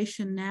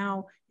generation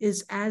now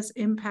is as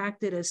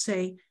impacted as,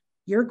 say,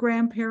 your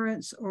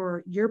grandparents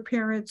or your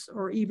parents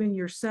or even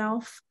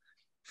yourself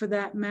for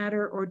that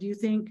matter? Or do you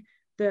think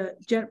the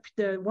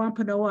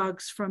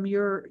Wampanoags from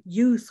your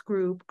youth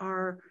group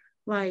are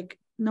like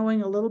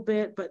knowing a little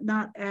bit, but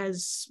not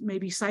as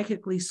maybe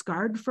psychically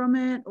scarred from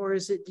it? Or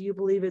is it, do you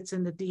believe it's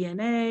in the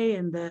DNA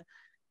and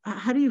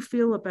how do you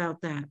feel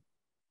about that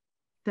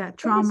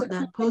trauma,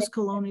 that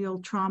post-colonial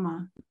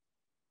trauma?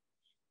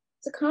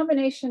 It's a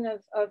combination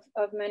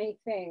of many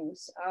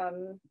things.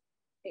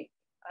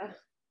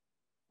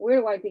 Where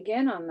do I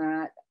begin on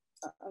that?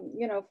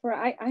 You know,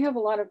 I have a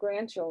lot of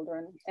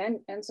grandchildren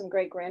and some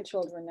great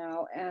grandchildren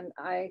now, and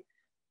I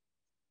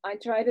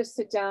try to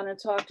sit down and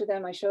talk to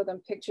them. I show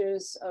them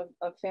pictures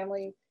of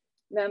family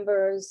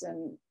members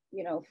and,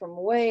 you know,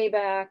 from way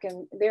back,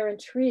 and they're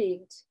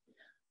intrigued,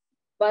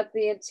 but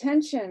the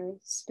attention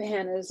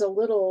span is a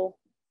little,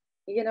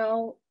 you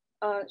know,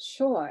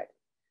 short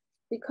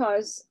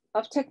because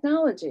of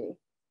technology.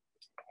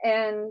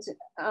 And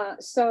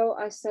so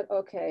I said,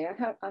 okay,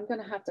 I'm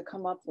going to have to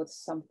come up with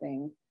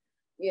something,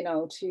 you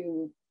know,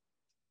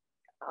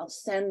 I'll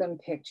send them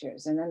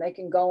pictures, and then they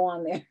can go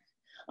on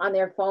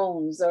their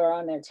phones or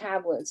on their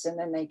tablets, and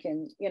then they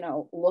can, you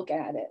know, look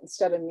at it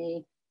instead of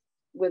me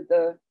with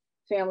the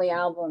family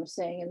album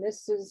saying, and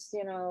this is,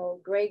 you know,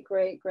 great,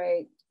 great,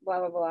 great, blah,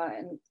 blah, blah.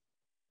 And,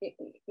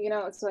 you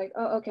know, it's like,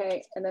 oh,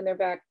 okay. And then they're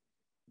back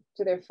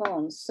to their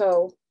phones.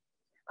 So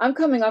I'm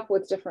coming up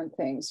with different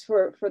things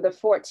for the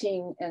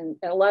 14 and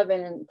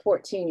 11 and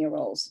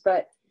 14-year-olds.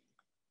 But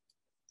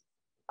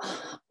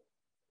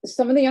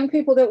some of the young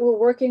people that we're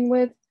working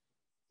with,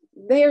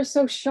 they are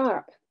so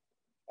sharp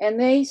and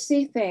they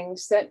see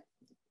things that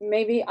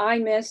maybe I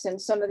miss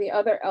and some of the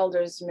other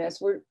elders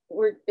miss.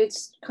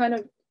 It's kind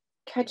of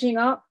catching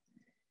up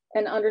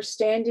and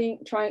understanding,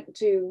 trying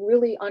to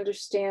really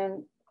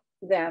understand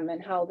them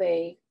and how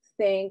they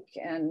think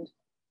and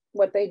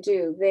what they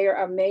do. They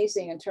are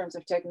amazing in terms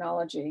of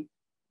technology.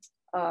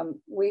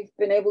 We've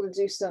been able to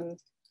do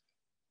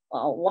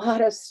a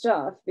lot of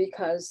stuff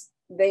because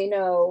they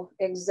know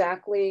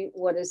exactly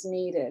what is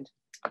needed.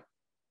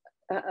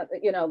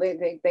 You know,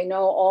 they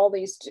know all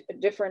these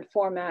different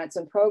formats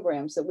and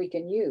programs that we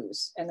can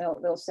use, and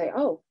they'll say,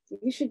 oh,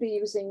 we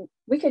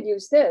could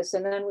use this,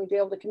 and then we'd be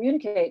able to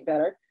communicate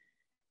better.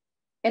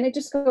 And it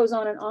just goes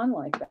on and on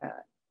like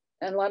that.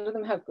 And a lot of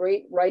them have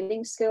great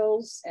writing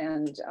skills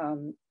and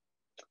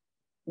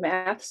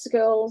math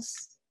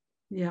skills.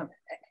 Yeah.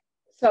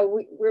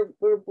 So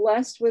we're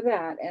blessed with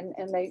that,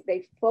 and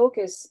they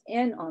focus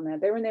in on that.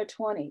 They're in their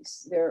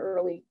 20s, their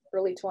early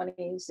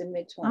 20s and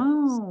mid 20s.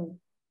 Oh,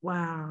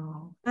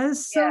 wow, that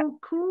is so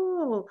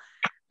cool.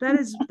 That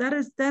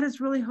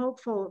is really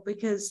hopeful,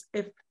 because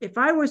if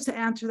I was to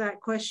answer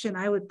that question,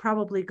 I would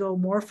probably go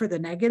more for the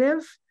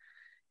negative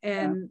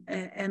and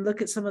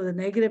look at some of the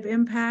negative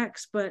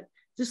impacts. But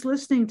just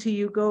listening to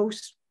you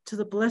goes to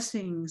the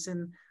blessings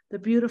and the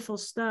beautiful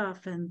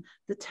stuff and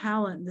the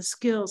talent and the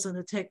skills and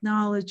the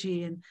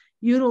technology and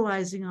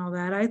utilizing all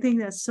that. I think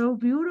that's so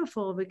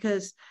beautiful,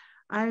 because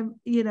I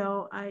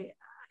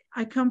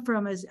come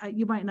from, as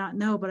you might not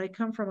know, but I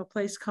come from a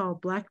place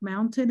called Black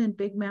Mountain and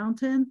Big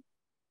Mountain,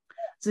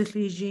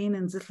 Ziflijin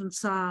and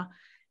Ziflinsa,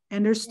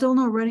 and there's still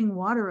no running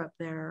water up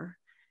there,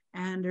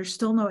 and there's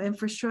still no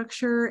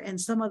infrastructure, and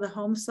some of the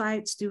home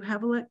sites do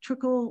have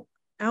electrical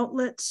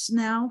outlets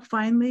now,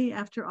 finally,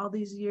 after all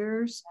these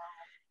years.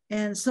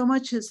 And so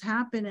much has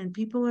happened, and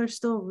people are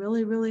still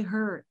really, really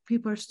hurt.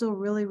 People are still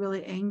really,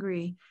 really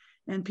angry,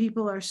 and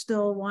people are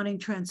still wanting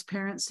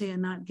transparency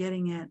and not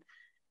getting it.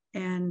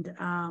 And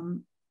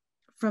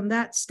from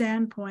that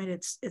standpoint,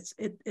 it's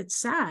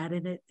sad,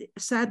 and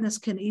sadness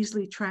can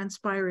easily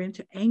transpire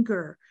into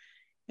anger.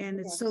 And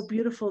it's so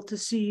beautiful to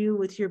see you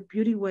with your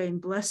beauty way and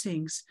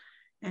blessings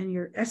and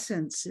your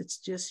essence. It's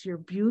just, you're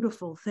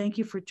beautiful. Thank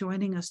you for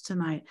joining us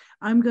tonight.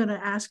 I'm going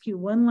to ask you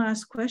one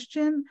last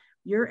question,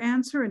 your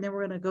answer, and then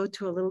we're going to go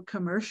to a little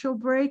commercial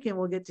break, and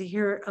we'll get to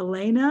hear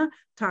Elena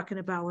talking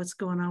about what's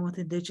going on with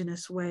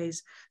Indigenous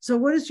Ways. So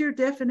what is your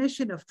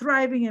definition of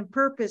thriving in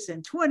purpose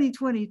in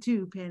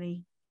 2022,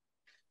 Penny?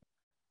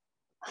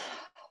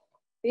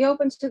 Be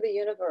open to the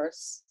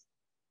universe.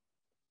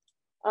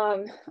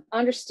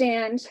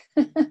 Understand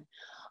that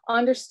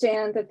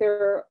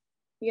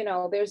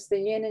there's the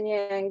yin and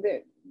yang,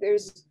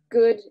 there's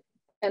good,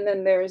 and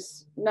then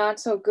there's not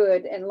so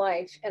good in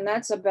life. And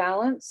that's a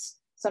balance.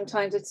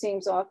 Sometimes it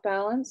seems off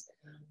balance,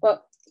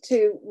 but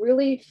to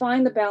really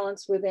find the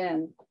balance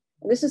within.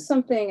 And this is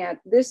something at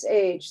this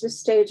age, this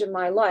stage of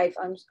my life,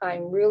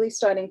 I'm really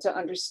starting to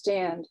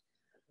understand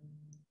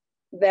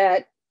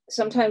that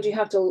sometimes you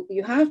have to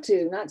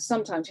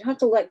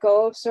let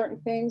go of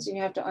certain things.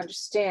 You have to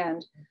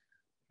understand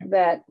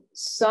that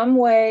some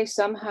way,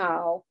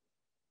 somehow,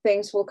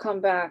 things will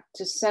come back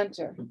to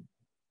center.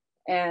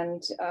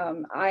 And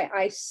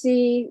I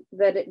see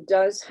that it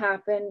does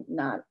happen,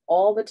 not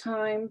all the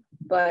time,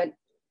 but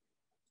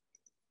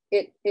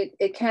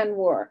it can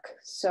work.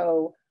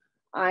 So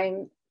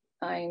I'm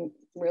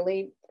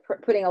really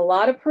putting a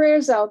lot of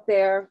prayers out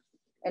there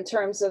in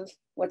terms of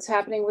what's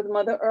happening with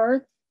Mother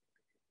Earth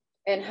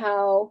and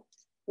how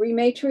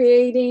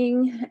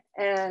rematriating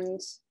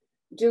and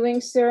doing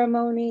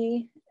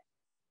ceremony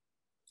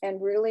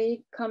and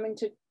really coming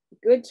to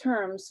good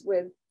terms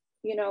with,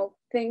 you know,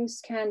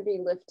 things can be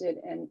lifted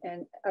and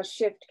a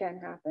shift can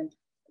happen.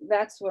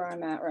 That's where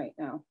I'm at right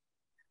now.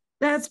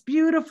 That's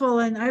beautiful.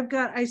 And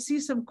I see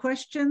some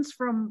questions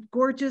from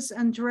gorgeous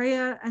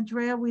Andrea.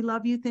 Andrea, we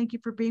love you. Thank you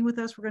for being with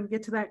us. We're going to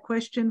get to that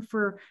question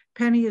for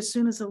Penny as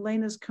soon as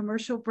Elena's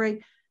commercial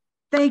break.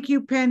 Thank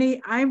you,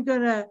 Penny. I'm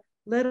going to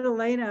let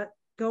Elena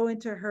go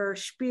into her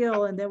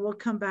spiel, and then we'll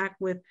come back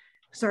with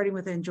starting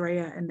with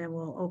Andrea, and then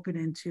we'll open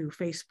into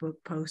Facebook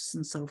posts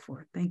and so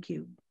forth. Thank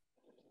you.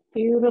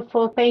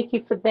 Beautiful. Thank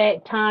you for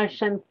that,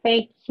 Tash. And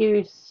thank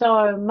you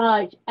so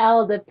much,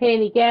 Elder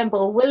Penny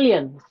Gamble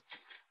Williams.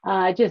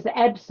 Just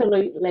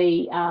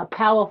absolutely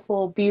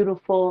powerful,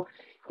 beautiful.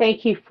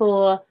 Thank you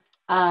for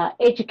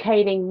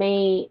educating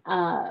me,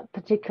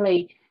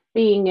 particularly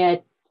being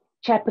a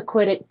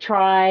Chappaquiddick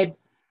Tribe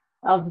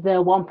of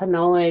the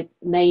Wampanoag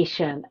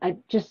Nation.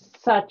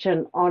 Just such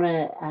an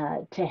honor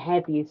to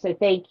have you. So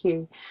thank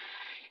you.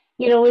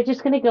 You know, we're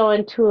just going to go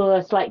into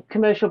a slight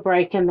commercial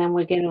break, and then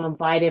we're going to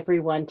invite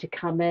everyone to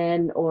come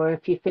in, or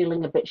if you're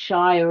feeling a bit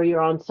shy or you're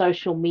on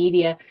social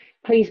media,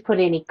 please put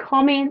any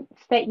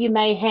comments that you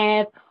may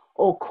have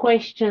or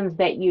questions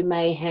that you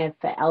may have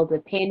for Elder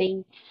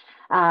Penny.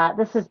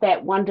 This is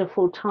that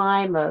wonderful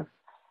time of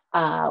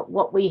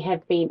what we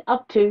have been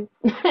up to.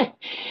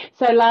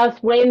 So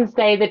last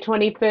Wednesday, the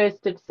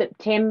 21st of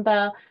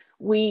September,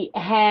 we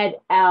had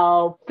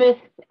our 5th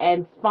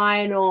and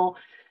final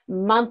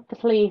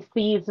monthly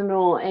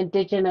seasonal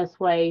Indigenous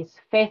Ways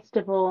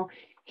Festival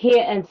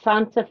here in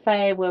Santa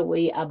Fe, where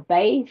we are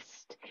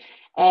based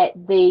at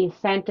the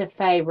Santa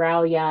Fe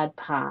Rail Yard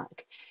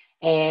Park.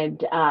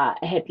 And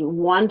had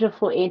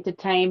wonderful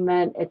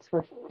entertainment. It's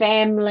with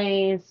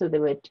families, so there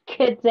were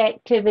kids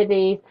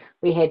activities.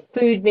 We had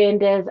food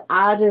vendors,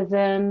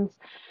 artisans,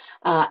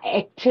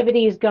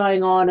 activities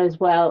going on, as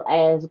well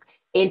as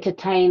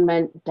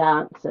entertainment,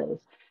 dancers.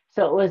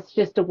 So it was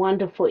just a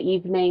wonderful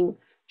evening.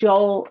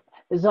 Zol,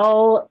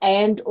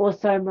 and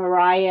also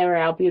Mariah,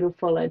 our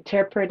beautiful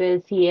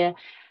interpreters here.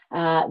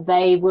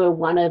 They were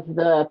one of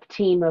the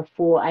team of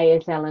 4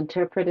 ASL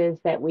interpreters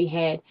that we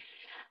had.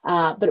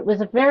 But it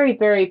was a very,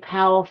 very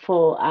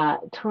powerful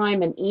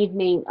time and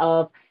evening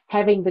of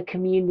having the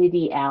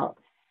community out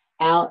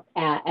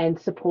and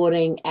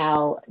supporting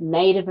our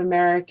Native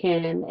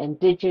American,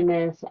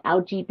 Indigenous,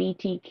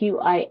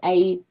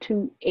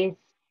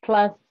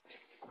 LGBTQIA2S+,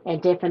 and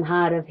deaf and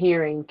hard of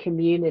hearing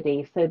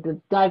community. So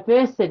the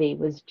diversity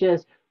was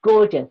just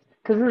gorgeous,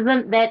 because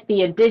isn't that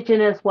the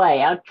Indigenous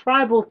way, our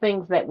tribal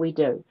things that we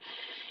do?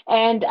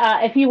 And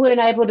if you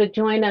weren't able to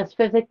join us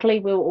physically,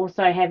 we were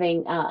also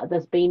having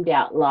this beamed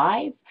out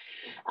live.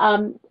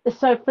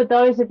 So for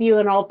those of you,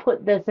 and I'll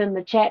put this in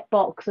the chat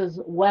box as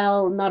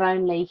well, not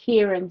only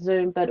here in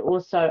Zoom, but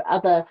also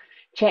other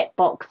chat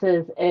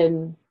boxes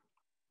in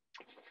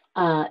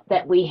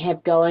that we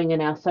have going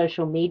in our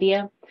social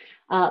media.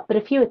 But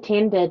if you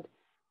attended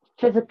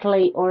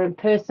physically or in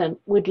person,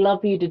 we'd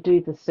love you to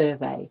do the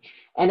survey.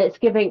 And it's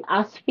giving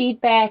us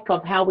feedback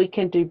of how we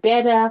can do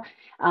better,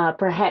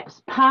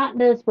 perhaps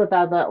partners with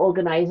other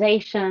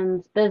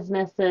organizations,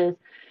 businesses,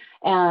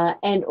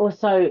 and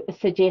also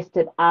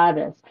suggested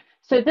artists.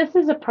 So this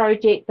is a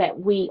project that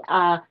we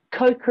are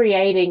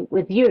co-creating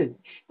with you.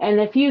 And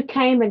if you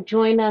came and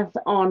joined us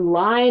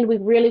online, we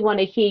really want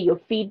to hear your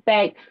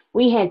feedback.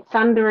 We had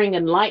thundering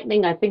and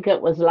lightning, I think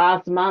it was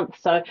last month,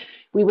 so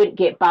we wouldn't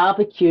get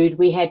barbecued.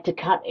 We had to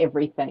cut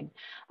everything.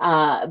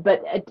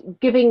 But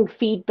giving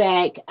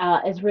feedback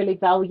is really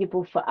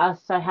valuable for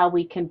us, so how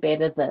we can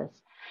better this.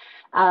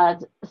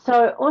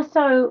 So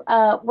also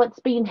what's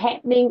been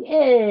happening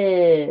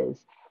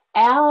is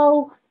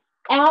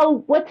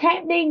what's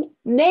happening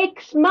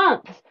next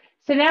month.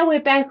 So now we're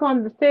back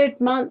on the third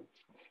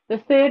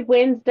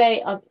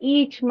Wednesday of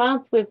each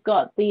month. We've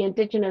got the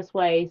Indigenous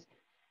Ways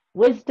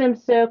Wisdom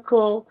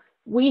Circle.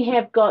 We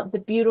have got the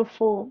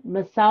beautiful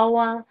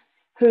Misawa,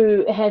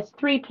 who has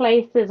 3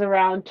 places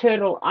around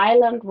Turtle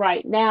Island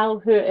right now.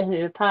 Her and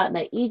her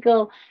partner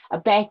Eagle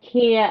are back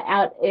here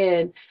out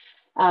in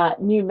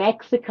New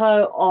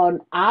Mexico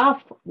on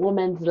our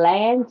woman's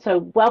land.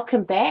 So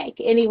welcome back.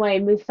 Anyway,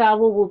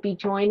 Misawa will be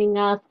joining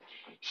us.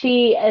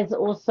 She is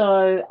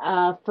also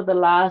for the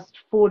last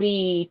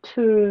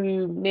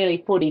 42,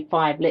 nearly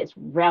 45, let's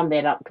round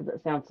that up because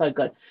it sounds so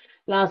good.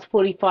 Last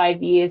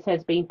 45 years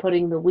has been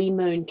putting the Wee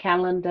Moon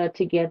calendar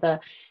together.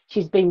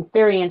 She's been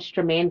very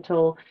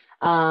instrumental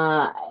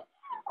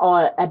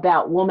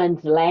about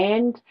woman's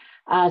land.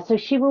 So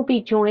she will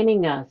be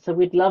joining us. So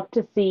we'd love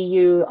to see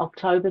you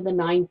October the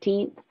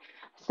 19th,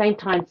 same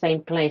time,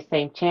 same place,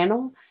 same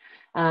channel.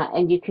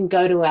 And you can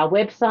go to our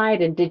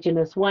website,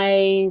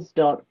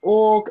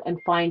 IndigenousWays.org,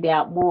 and find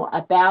out more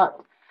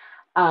about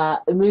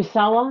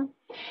Musawa.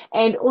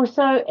 And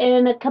also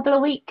in a couple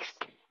of weeks,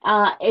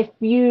 If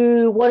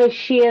you want to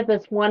share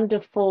this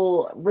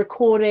wonderful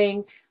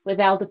recording with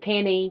Elder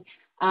Penny,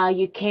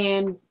 you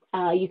can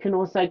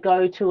also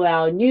go to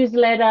our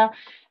newsletter,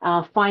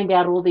 find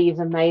out all these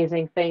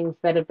amazing things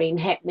that have been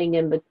happening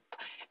in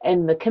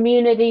the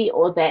community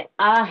or that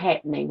are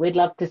happening. We'd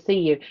love to see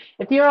you.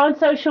 If you're on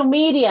social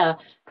media,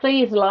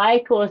 please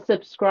like or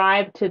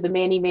subscribe to the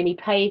many, many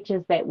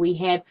pages that we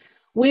have.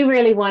 We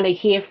really want to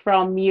hear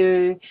from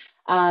you.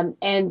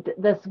 And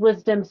this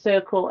Wisdom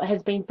Circle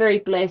has been very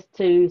blessed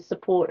to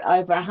support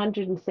over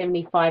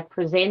 175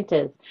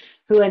 presenters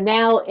who are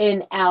now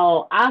in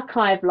our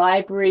archive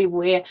library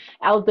where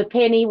Elder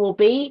Penny will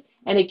be.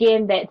 And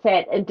again, that's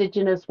at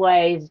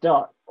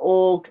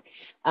IndigenousWays.org.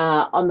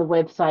 On the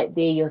website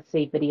there, you'll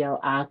see video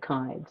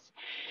archives.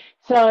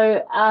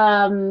 So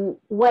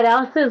what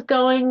else is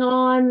going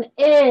on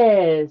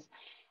is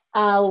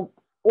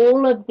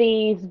all of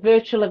these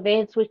virtual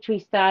events, which we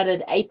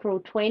started April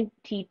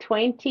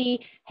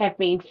 2020, have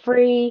been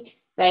free.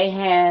 They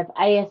have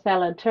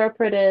ASL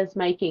interpreters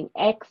making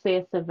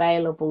access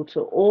available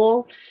to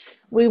all.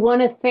 We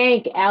want to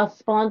thank our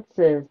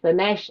sponsors, the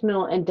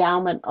National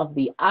Endowment of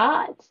the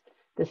Arts,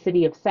 the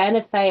City of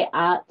Santa Fe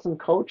Arts and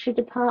Culture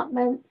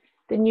Department,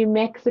 the New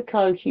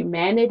Mexico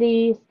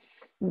Humanities,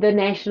 the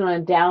National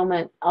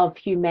Endowment of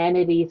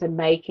Humanities in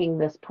making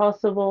this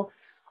possible.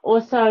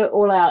 Also,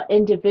 all our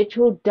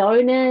individual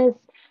donors,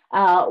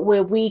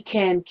 where we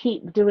can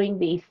keep doing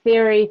these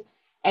series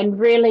and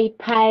really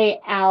pay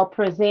our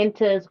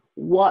presenters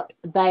what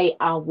they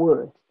are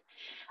worth.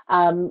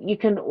 You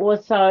can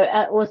also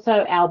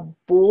our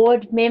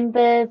board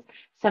members,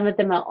 some of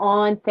them are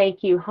on.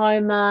 Thank you,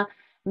 Homer,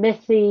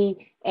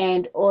 Missy,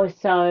 and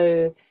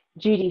also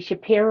Judy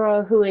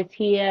Shapiro, who is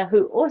here,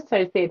 who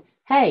also said,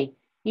 hey,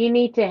 you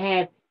need to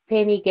have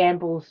Penny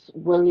Gambles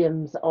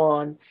Williams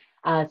on.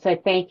 So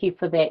thank you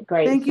for that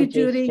great suggestion. Thank you,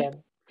 Judy.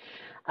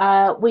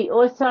 We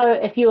also,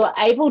 if you are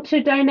able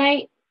to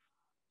donate,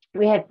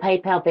 we have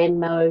PayPal,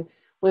 Venmo.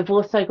 We've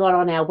also got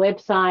on our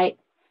website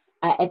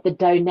at the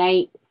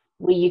donate,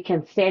 where you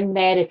can send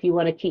that if you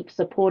want to keep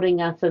supporting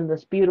us in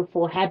this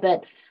beautiful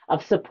habit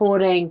of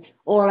supporting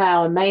all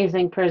our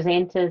amazing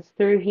presenters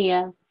through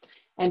here.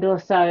 And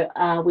also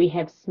we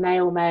have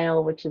snail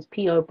mail, which is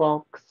P.O.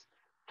 Box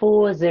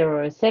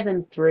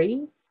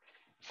 4073,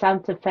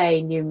 Santa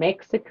Fe, New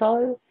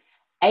Mexico,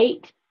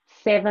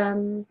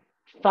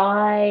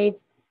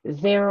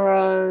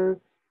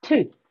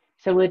 87502.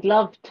 So we'd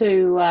love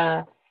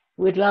to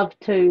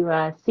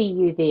see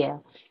you there.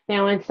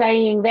 Now, in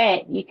saying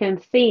that, you can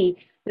see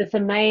this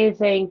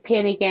amazing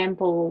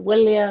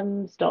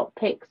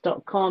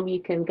pennygambleWilliams.pix.com.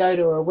 You can go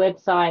to our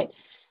website.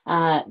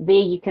 There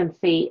you can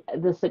see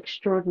this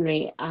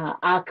extraordinary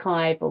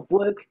archive of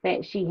work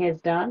that she has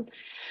done.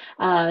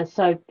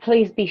 So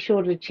please be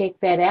sure to check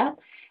that out.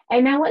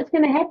 And now what's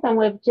going to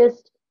happen,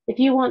 if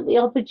you want the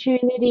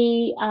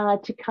opportunity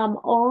to come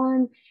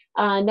on,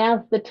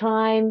 now's the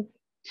time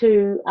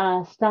to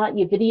start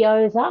your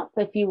videos up.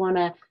 If you want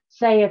to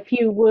say a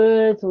few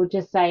words or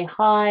just say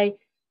hi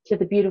to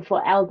the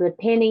beautiful Elder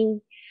Penny.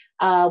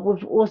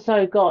 We've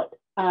also got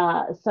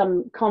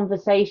some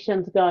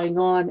conversations going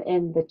on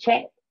in the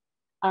chat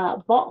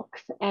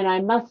box. And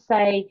I must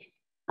say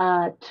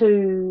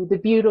to the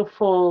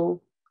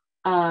beautiful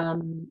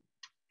Nicole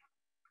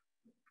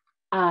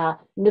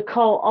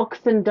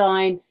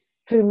Oxendine,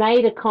 who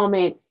made a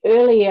comment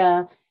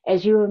earlier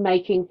as you were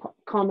making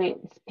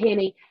comments,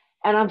 Penny.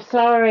 And I'm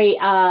sorry,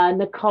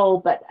 Nicole,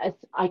 but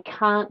I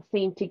can't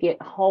seem to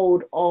get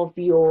hold of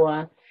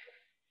your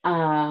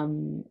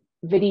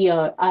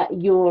video,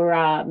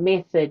 your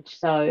message.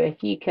 So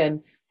if you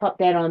can pop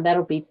that on,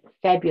 that'll be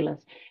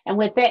fabulous. And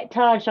with that,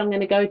 Taj, I'm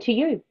going to go to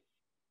you.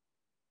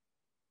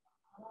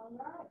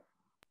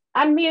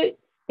 Unmute.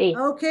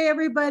 There. Okay,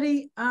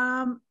 everybody.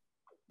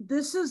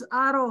 This is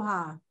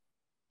Aroha,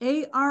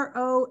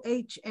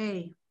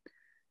 Aroha.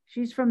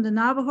 She's from the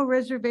Navajo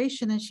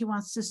Reservation, and she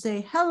wants to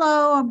say,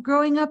 hello, I'm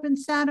growing up in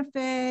Santa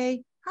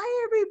Fe.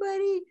 Hi,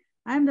 everybody.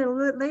 I'm the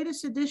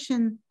latest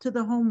addition to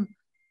the home.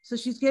 So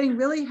she's getting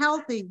really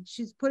healthy.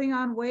 She's putting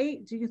on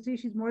weight. As you can see,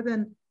 she's more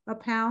than a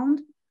pound.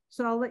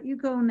 So I'll let you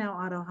go now,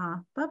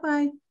 Aroha.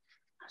 Bye-bye.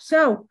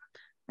 So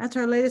that's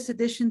our latest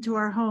addition to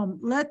our home.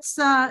 Let's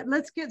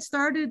get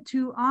started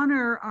to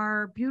honor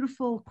our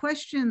beautiful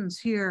questions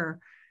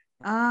here.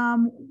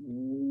 Hello,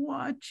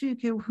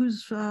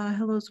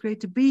 it's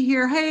great to be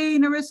here. Hey,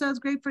 Narissa, it's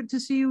great to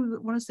see you. I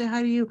want to say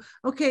hi to you.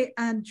 Okay,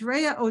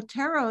 Andrea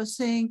Otero is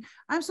saying,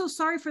 I'm so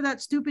sorry for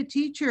that stupid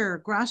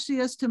teacher.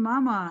 Gracias to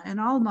mama and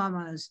all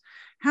mamas.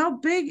 How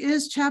big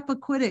is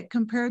Chappaquiddick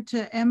compared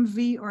to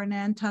MV or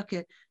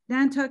Nantucket?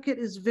 Nantucket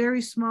is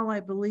very small, I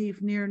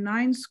believe, near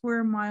 9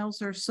 square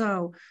miles or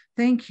so.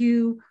 Thank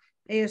you,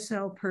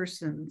 ASL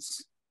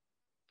persons.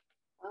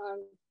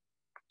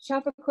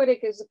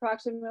 Chappaquiddick is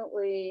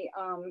approximately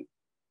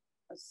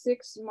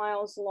 6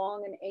 miles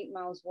long and 8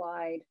 miles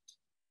wide,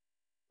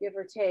 give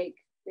or take.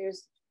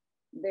 There's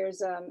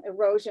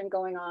erosion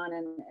going on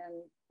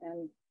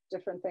and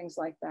different things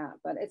like that,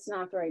 but it's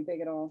not very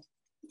big at all.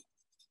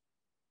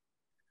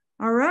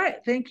 All right,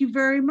 thank you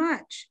very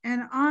much.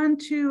 And on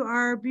to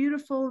our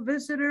beautiful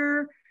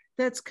visitor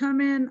that's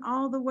come in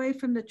all the way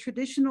from the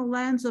traditional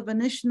lands of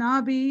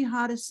Anishinaabe,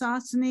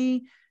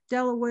 Haudenosaunee,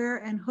 Delaware,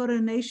 and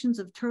Hoda nations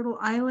of Turtle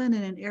Island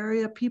in an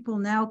area people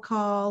now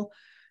call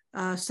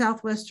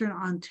Southwestern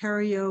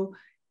Ontario,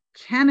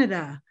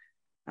 Canada.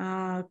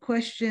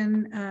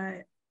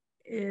 Question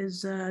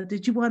is,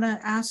 did you want to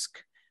ask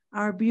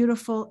our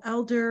beautiful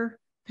elder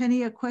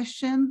Penny a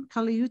question,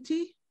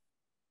 Kaliuti?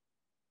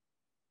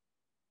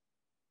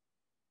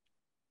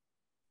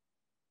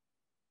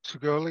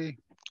 Sigurli,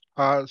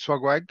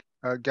 swagwag,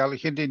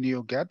 galihindi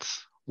niu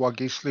gets,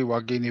 wagisli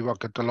wagini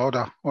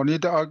wakataloda,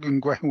 onida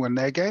agungwe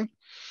wanege,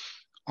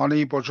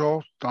 oni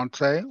bojo,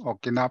 dante,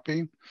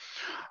 okinapi.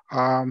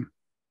 I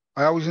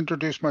always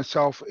introduce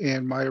myself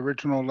in my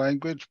original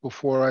language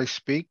before I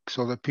speak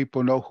so that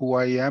people know who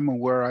I am and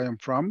where I am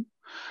from.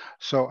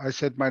 So I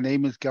said my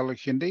name is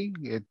Galihindi.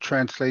 It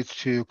translates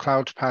to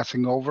clouds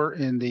passing over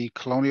in the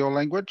colonial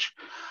language.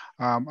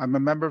 I'm a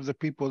member of the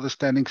people of the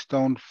Standing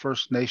Stone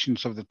First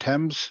Nations of the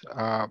Thames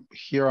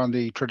here on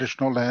the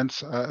traditional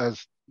lands,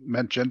 as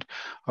mentioned,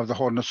 of the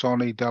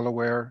Haudenosaunee,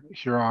 Delaware,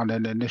 Huron,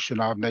 and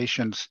Anishinaabe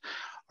nations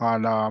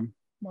on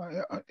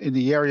in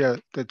the area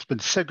that's been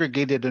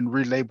segregated and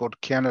relabeled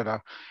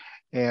Canada.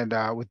 And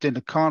within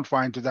the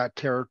confines of that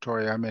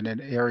territory, I'm in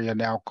an area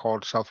now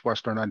called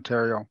Southwestern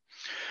Ontario.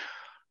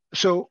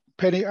 So,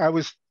 Penny, I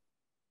was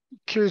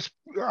curious.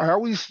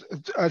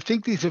 I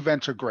think these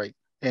events are great.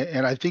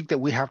 And I think that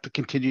we have to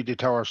continue to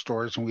tell our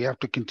stories and we have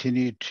to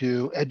continue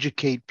to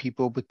educate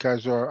people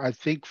because I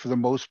think for the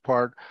most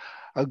part,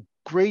 a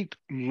great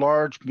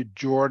large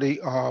majority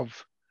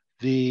of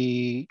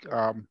the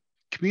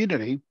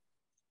community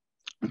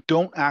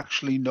don't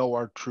actually know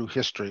our true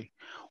history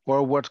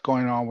or what's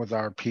going on with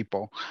our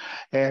people.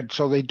 And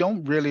so they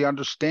don't really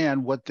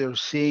understand what they're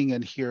seeing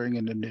and hearing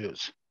in the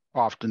news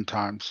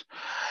oftentimes.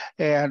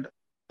 And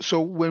so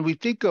when we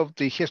think of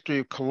the history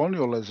of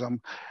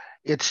colonialism,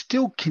 it's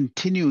still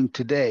continuing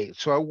today.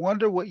 So I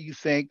wonder what you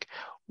think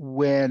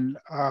when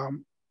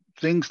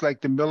things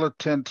like the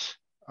militant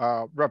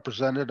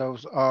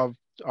representatives of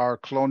our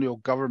colonial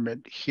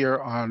government here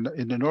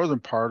in the northern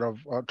part of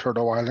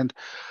Turtle Island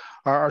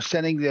are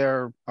sending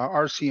their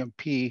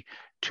RCMP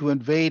to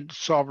invade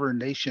sovereign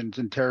nations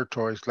and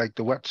territories like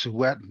the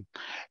Wet'suwet'en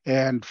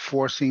and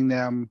forcing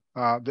them,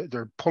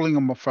 they're pulling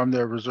them from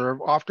their reserve,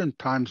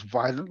 oftentimes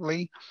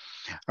violently,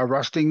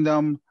 arresting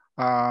them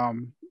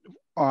on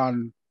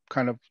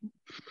kind of,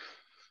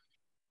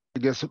 I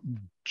guess,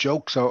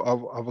 jokes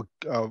of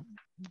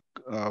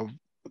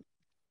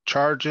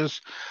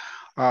charges.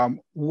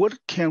 What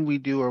can we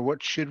do, or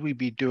what should we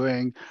be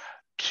doing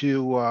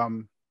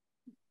to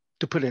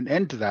put an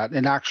end to that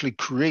and actually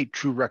create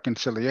true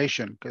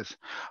reconciliation? Because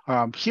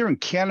here in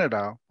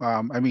Canada,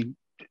 I mean,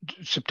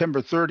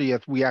 September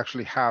 30th, we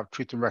actually have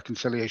Truth and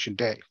Reconciliation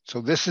Day.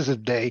 So this is a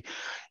day,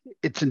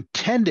 it's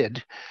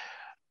intended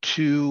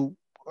to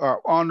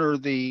honor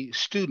the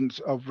students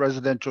of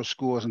residential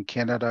schools in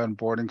Canada and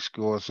boarding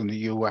schools in the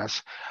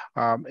US,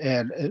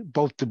 and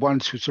both the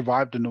ones who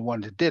survived and the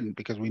ones that didn't,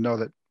 because we know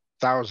that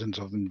thousands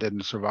of them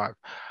didn't survive.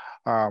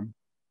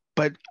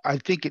 But I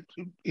think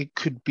it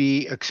could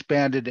be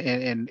expanded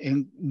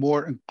and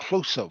more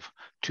inclusive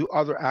to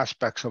other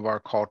aspects of our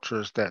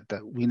cultures that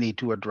we need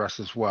to address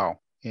as well.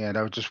 And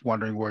I was just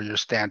wondering where your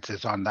stance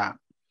is on that.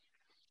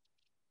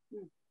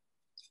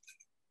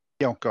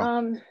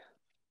 Yoko.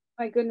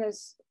 My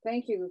goodness,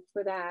 thank you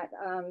for that.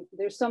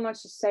 There's so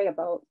much to say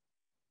about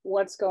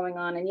what's going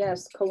on. And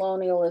yes,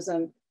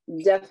 colonialism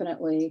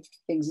definitely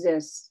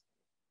exists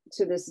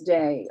to this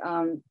day.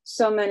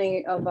 So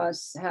many of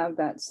us have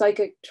that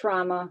psychic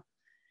trauma,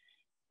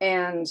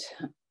 and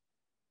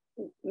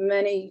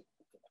many,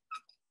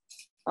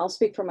 I'll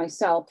speak for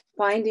myself,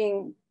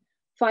 finding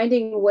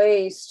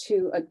ways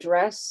to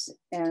address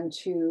and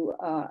to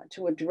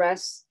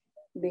address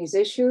these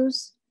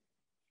issues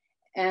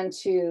and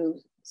to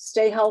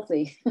stay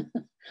healthy.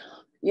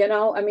 You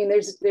know, I mean,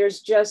 there's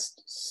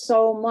just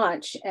so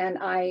much. And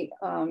I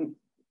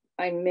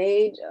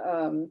made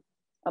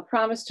a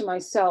promise to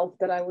myself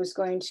that I was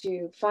going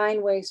to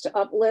find ways to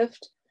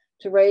uplift,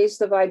 to raise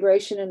the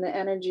vibration and the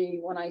energy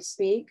when I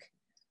speak,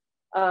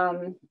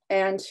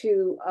 and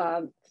to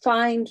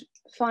find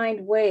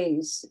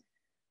ways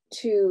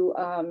to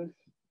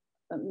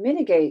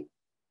mitigate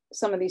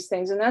some of these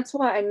things. And that's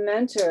why I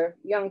mentor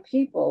young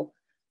people,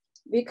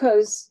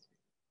 because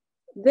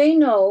they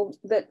know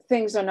that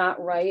things are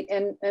not right.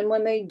 And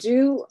when they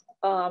do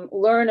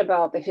learn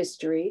about the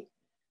history,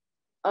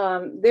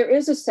 there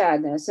is a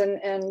sadness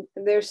and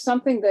there's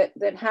something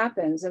that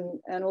happens, and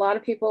a lot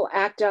of people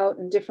act out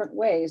in different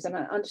ways, and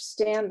I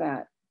understand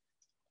that.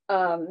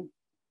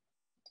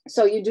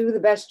 So you do the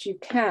best you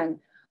can,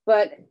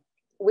 but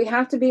we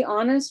have to be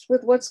honest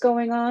with what's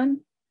going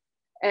on.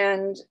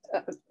 And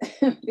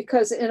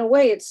because in a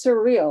way it's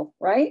surreal,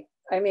 right?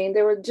 I mean,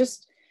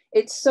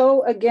 it's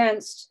so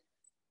against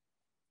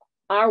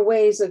our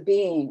ways of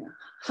being,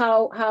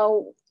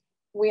 how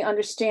we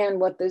understand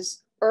what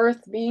this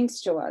earth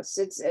means to us.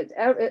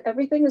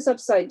 Everything is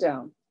upside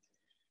down.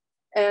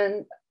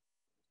 And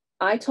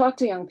I talk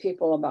to young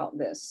people about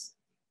this.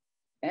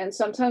 And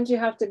sometimes you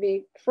have to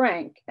be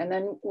frank, and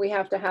then we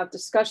have to have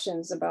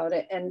discussions about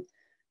it. And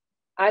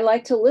I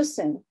like to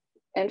listen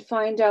and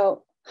find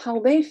out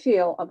how they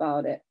feel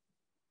about it.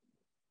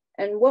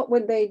 And what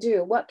would they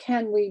do? What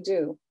can we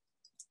do?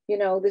 You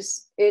know,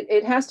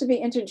 it has to be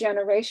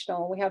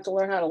intergenerational. We have to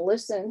learn how to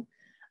listen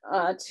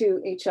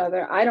to each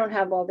other. I don't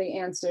have all the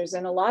answers.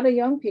 And a lot of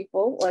young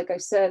people, like I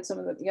said, some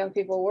of the young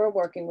people we're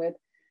working with,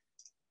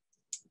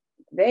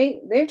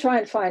 they're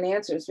trying to find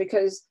answers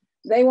because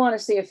they want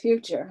to see a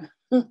future.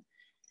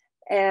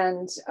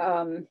 And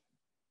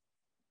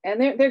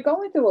they're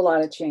going through a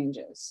lot of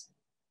changes.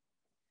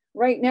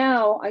 Right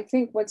now, I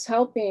think what's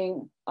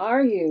helping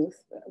our youth,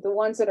 the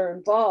ones that are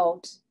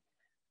involved,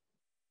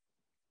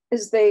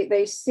 is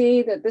they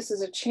see that this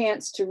is a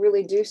chance to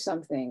really do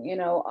something. You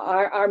know,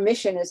 our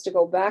mission is to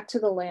go back to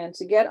the land,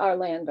 to get our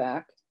land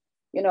back.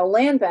 You know,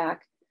 land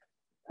back.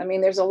 I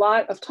mean, there's a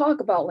lot of talk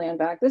about land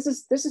back. This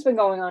has been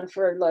going on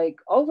for like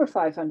over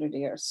 500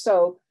 years.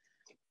 So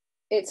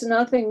it's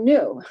nothing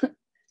new.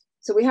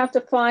 So we have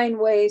to find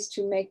ways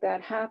to make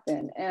that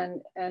happen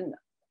and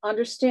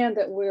understand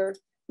that we're,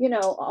 you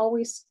know,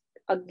 always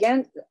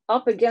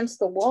up against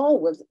the wall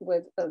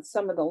with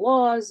some of the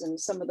laws and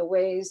some of the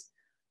ways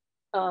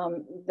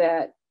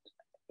that,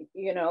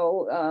 you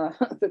know,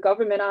 the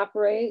government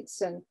operates.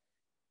 And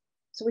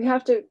so we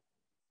have to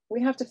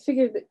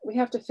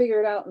figure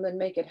it out and then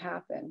make it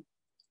happen.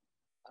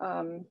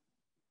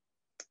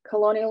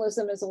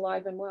 Colonialism is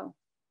alive and well.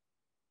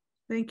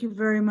 Thank you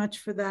very much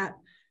for that.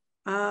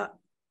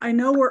 I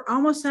know we're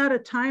almost out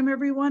of time,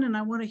 everyone, and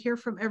I want to hear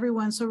from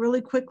everyone. So really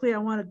quickly, I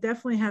want to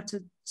definitely have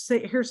to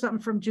hear something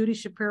from Judy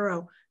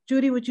Shapiro.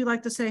 Judy, would you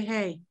like to say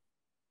hey?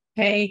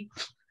 Hey.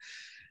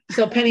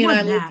 So Penny and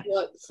I live,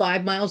 what,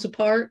 5 miles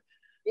apart?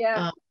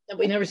 Yeah. And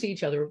we never see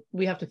each other.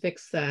 We have to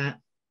fix that.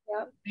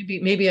 Yeah.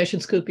 Maybe I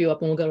should scoop you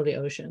up and we'll go to the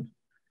ocean.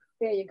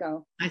 There you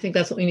go. I think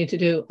that's what we need to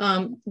do.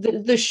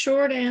 The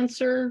short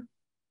answer,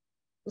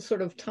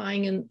 sort of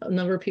tying in a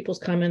number of people's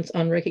comments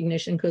on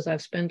recognition, because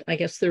I've spent, I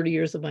guess, 30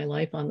 years of my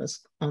life on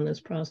this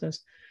process,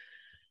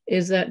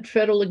 is that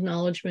federal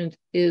acknowledgement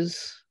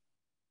is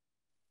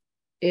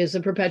a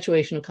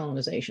perpetuation of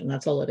colonization.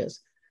 That's all it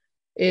is.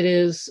 It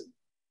is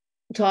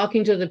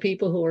talking to the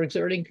people who are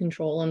exerting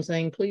control and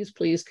saying, please,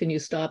 please, can you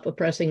stop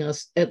oppressing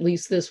us at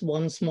least this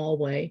one small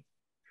way?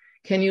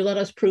 Can you let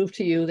us prove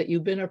to you that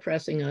you've been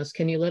oppressing us?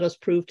 Can you let us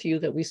prove to you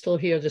that we still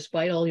here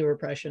despite all your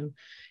oppression?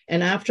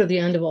 And after the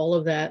end of all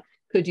of that,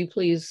 could you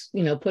please,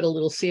 you know, put a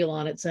little seal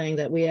on it saying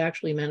that we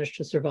actually managed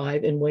to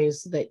survive in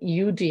ways that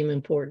you deem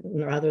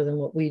important rather than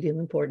what we deem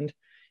important?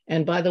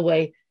 And by the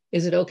way,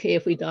 is it okay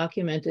if we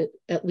document it,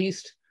 at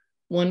least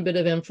one bit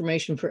of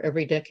information for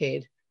every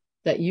decade?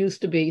 That used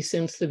to be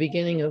since the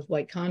beginning of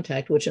white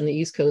contact, which on the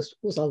East Coast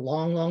was a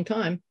long, long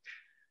time.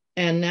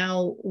 And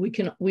now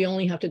we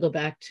only have to go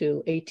back to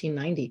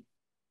 1890.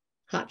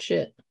 Hot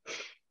shit.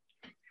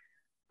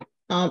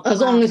 As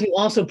long as you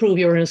also prove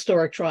you're an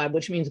historic tribe,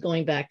 which means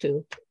going back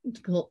to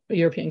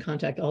European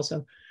contact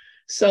also.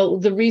 So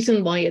the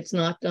reason why it's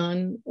not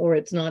done, or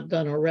it's not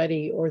done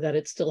already, or that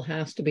it still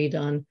has to be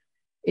done,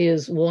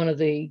 is one of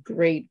the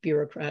great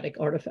bureaucratic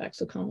artifacts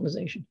of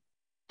colonization.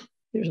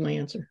 Here's my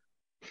answer.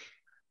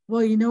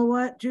 Well, you know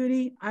what,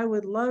 Judy? I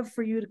would love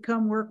for you to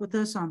come work with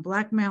us on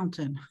Black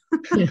Mountain.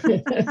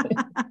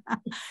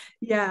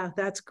 Yeah,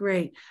 that's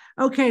great.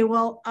 Okay,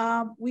 well,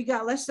 we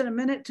got less than a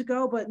minute to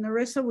go, but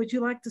Narissa, would you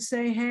like to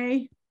say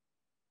hey?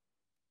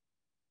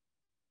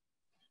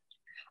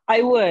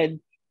 I would.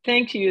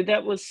 Thank you.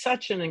 That was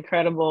such an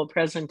incredible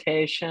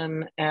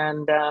presentation.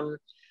 And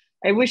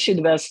I wish you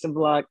the best of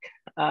luck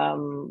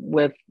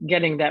with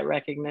getting that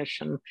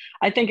recognition.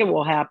 I think it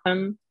will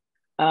happen.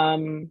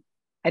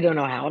 I don't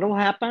know how it will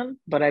happen,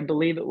 but I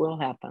believe it will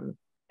happen.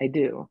 I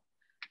do.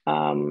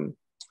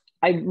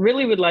 I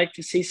really would like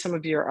to see some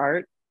of your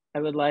art. I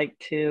would love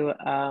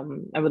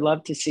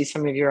to see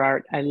some of your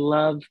art. I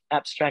love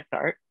abstract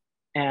art.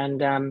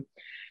 And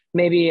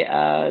maybe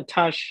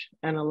Tosh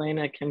and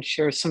Elena can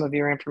share some of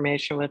your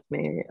information with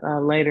me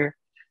later.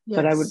 Yes.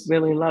 But I would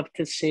really love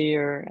to see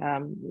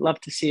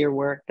your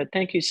work. But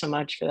thank you so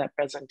much for that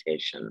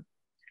presentation.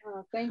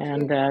 Oh, thank you.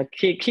 And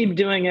keep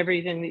doing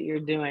everything that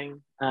you're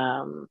doing.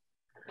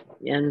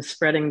 And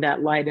spreading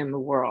that light in the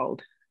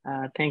world.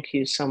 Thank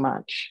you so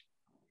much.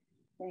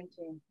 Thank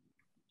you.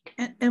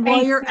 And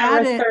while you're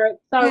at it,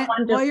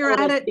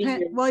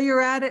 while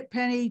you're at it,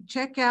 Penny,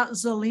 check out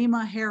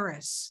Zalima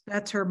Harris.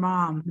 That's her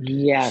mom.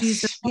 Yes,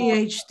 she's a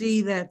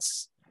PhD.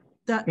 That's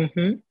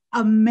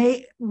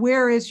amazing.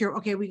 Where is your?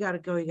 Okay, we got to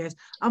go, you guys.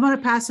 I'm going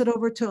to pass it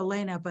over to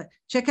Elena, but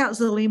check out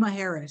Zalima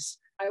Harris.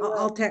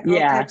 I'll text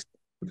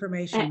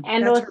information.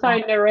 And also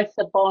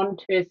Narissa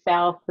Bond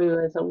herself, who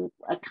is an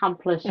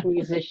accomplished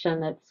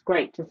musician. It's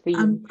great to see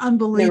you.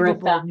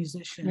 Unbelievable Narissa.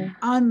 Musician. Yeah.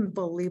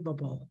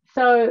 Unbelievable.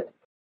 So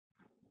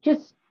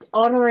just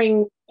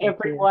honoring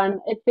everyone.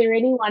 Is there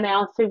anyone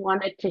else who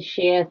wanted to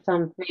share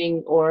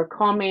something or a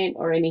comment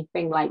or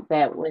anything like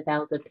that with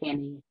Elder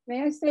Penny?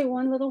 May I say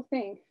one little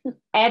thing?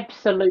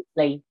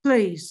 Absolutely.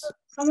 Please.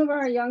 some of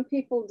our young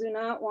people do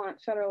not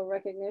want federal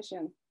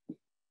recognition.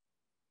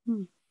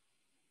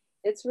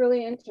 It's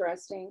really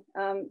interesting.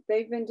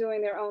 They've been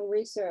doing their own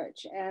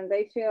research, and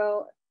they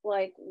feel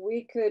like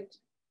we could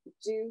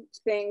do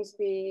things,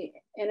 be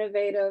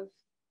innovative,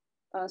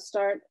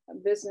 start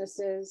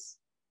businesses,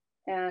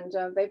 and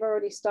they've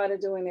already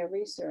started doing their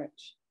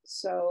research.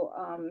 So,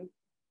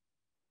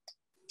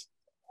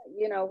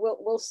 you know,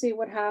 we'll see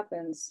what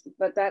happens,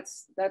 but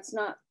that's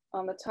not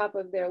on the top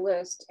of their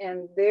list,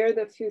 and they're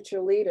the future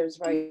leaders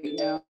right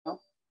now,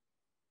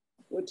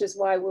 which is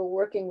why we're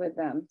working with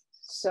them.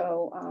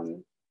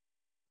 So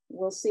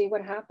we'll see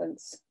what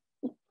happens.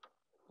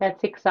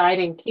 That's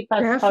exciting. Keep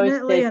us Definitely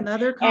posted.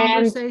 another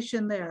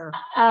conversation there.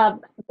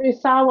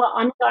 Musawa,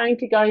 I'm going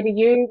to go to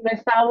you.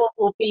 Musawa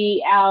will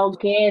be our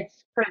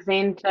guest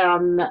presenter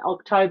on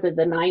October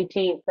the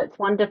 19th. It's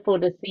wonderful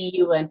to see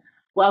you, and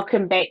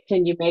welcome back to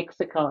New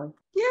Mexico.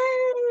 Yay,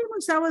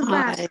 Musawa's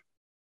back. Hi.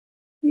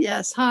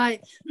 Yes,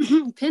 hi.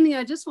 Penny,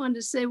 I just wanted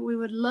to say we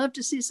would love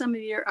to see some of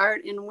your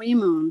art in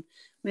WeMoon.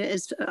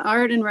 It's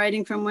art and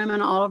writing from women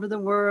all over the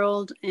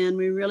world, and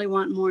we really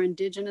want more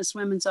Indigenous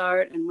women's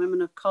art and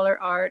women of color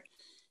art.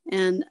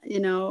 And, you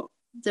know,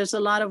 there's a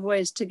lot of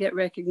ways to get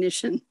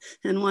recognition,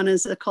 and one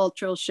is the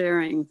cultural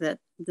sharing that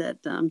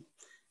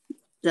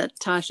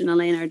Tosh and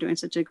Elena are doing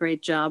such a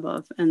great job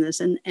of in this.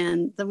 And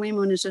the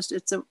WeMoon is just,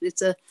 it's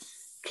a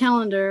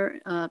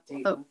calendar, a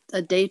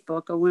date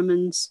book, a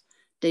women's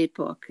date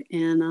book.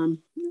 And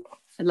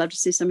I'd love to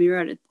see some of your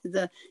art.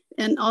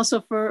 And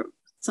also for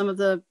some of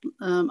the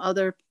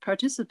other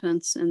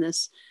participants in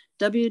this,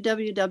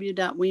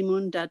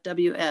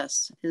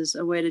 www.wemoon.ws is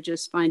a way to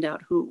just find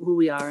out who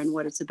we are and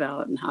what it's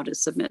about and how to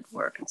submit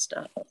work and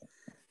stuff.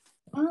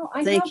 Oh,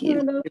 I Thank have you.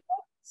 one of those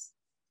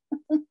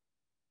books.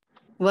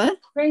 What?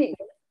 Great.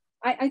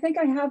 I think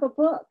I have a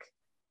book.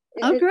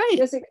 Oh,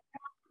 great.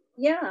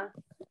 Yeah.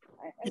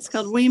 It's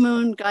called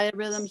WeMoon, Gaia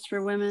Rhythms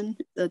for Women,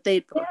 the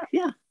date book.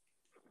 Yeah.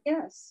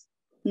 Yes.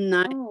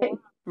 Nice. Oh.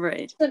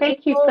 Right.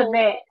 Thank you for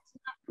that,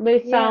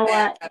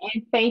 Musawa,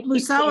 and thank you,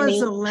 Musawa is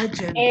Penny. a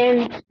legend.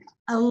 And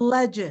a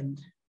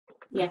legend.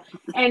 Yeah,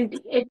 and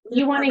if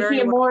you want to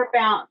hear more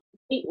about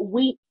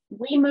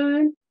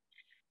WeMoon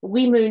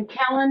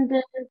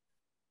calendars,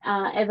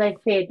 as I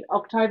said,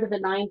 October the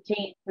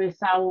 19th,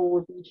 Musawa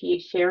will be here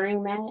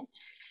sharing that.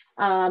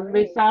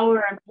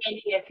 Musawa and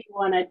Penny, if you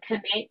want to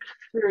connect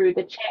through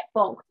the chat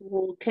box,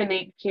 we'll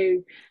connect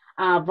you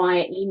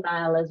via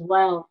email as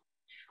well.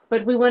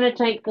 But we want to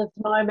take this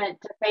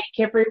moment to thank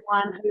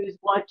everyone who's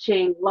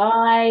watching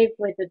live,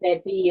 whether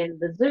that be in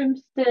the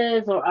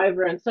Zoomsters or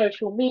over on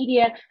social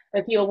media.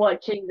 If you're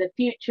watching the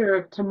future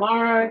of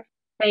tomorrow,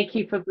 thank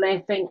you for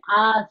blessing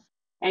us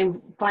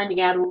and finding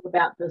out all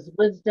about this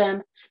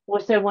wisdom.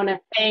 Also want to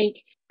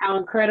thank our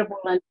incredible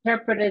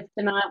interpreters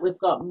tonight. We've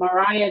got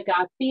Mariah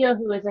Garcia,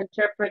 who is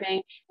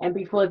interpreting, and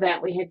before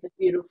that we had the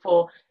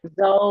beautiful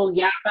Zol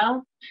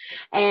Yaba.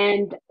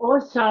 And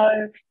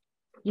also,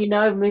 you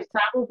know,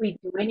 Musa will be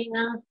joining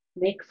us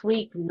next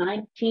week,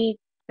 19th,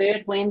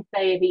 third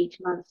Wednesday of each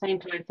month, same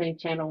time, same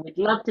channel. We'd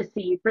love to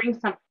see you. Bring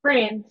some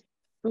friends.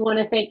 We want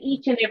to thank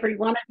each and every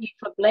one of you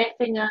for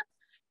blessing us.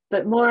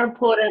 But more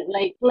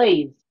importantly,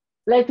 please,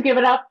 let's give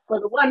it up for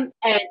the one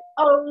and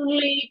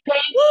only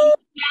Penny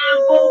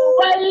Campbell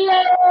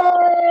Williams.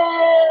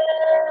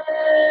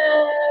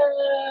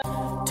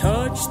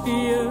 Touch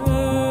the earth.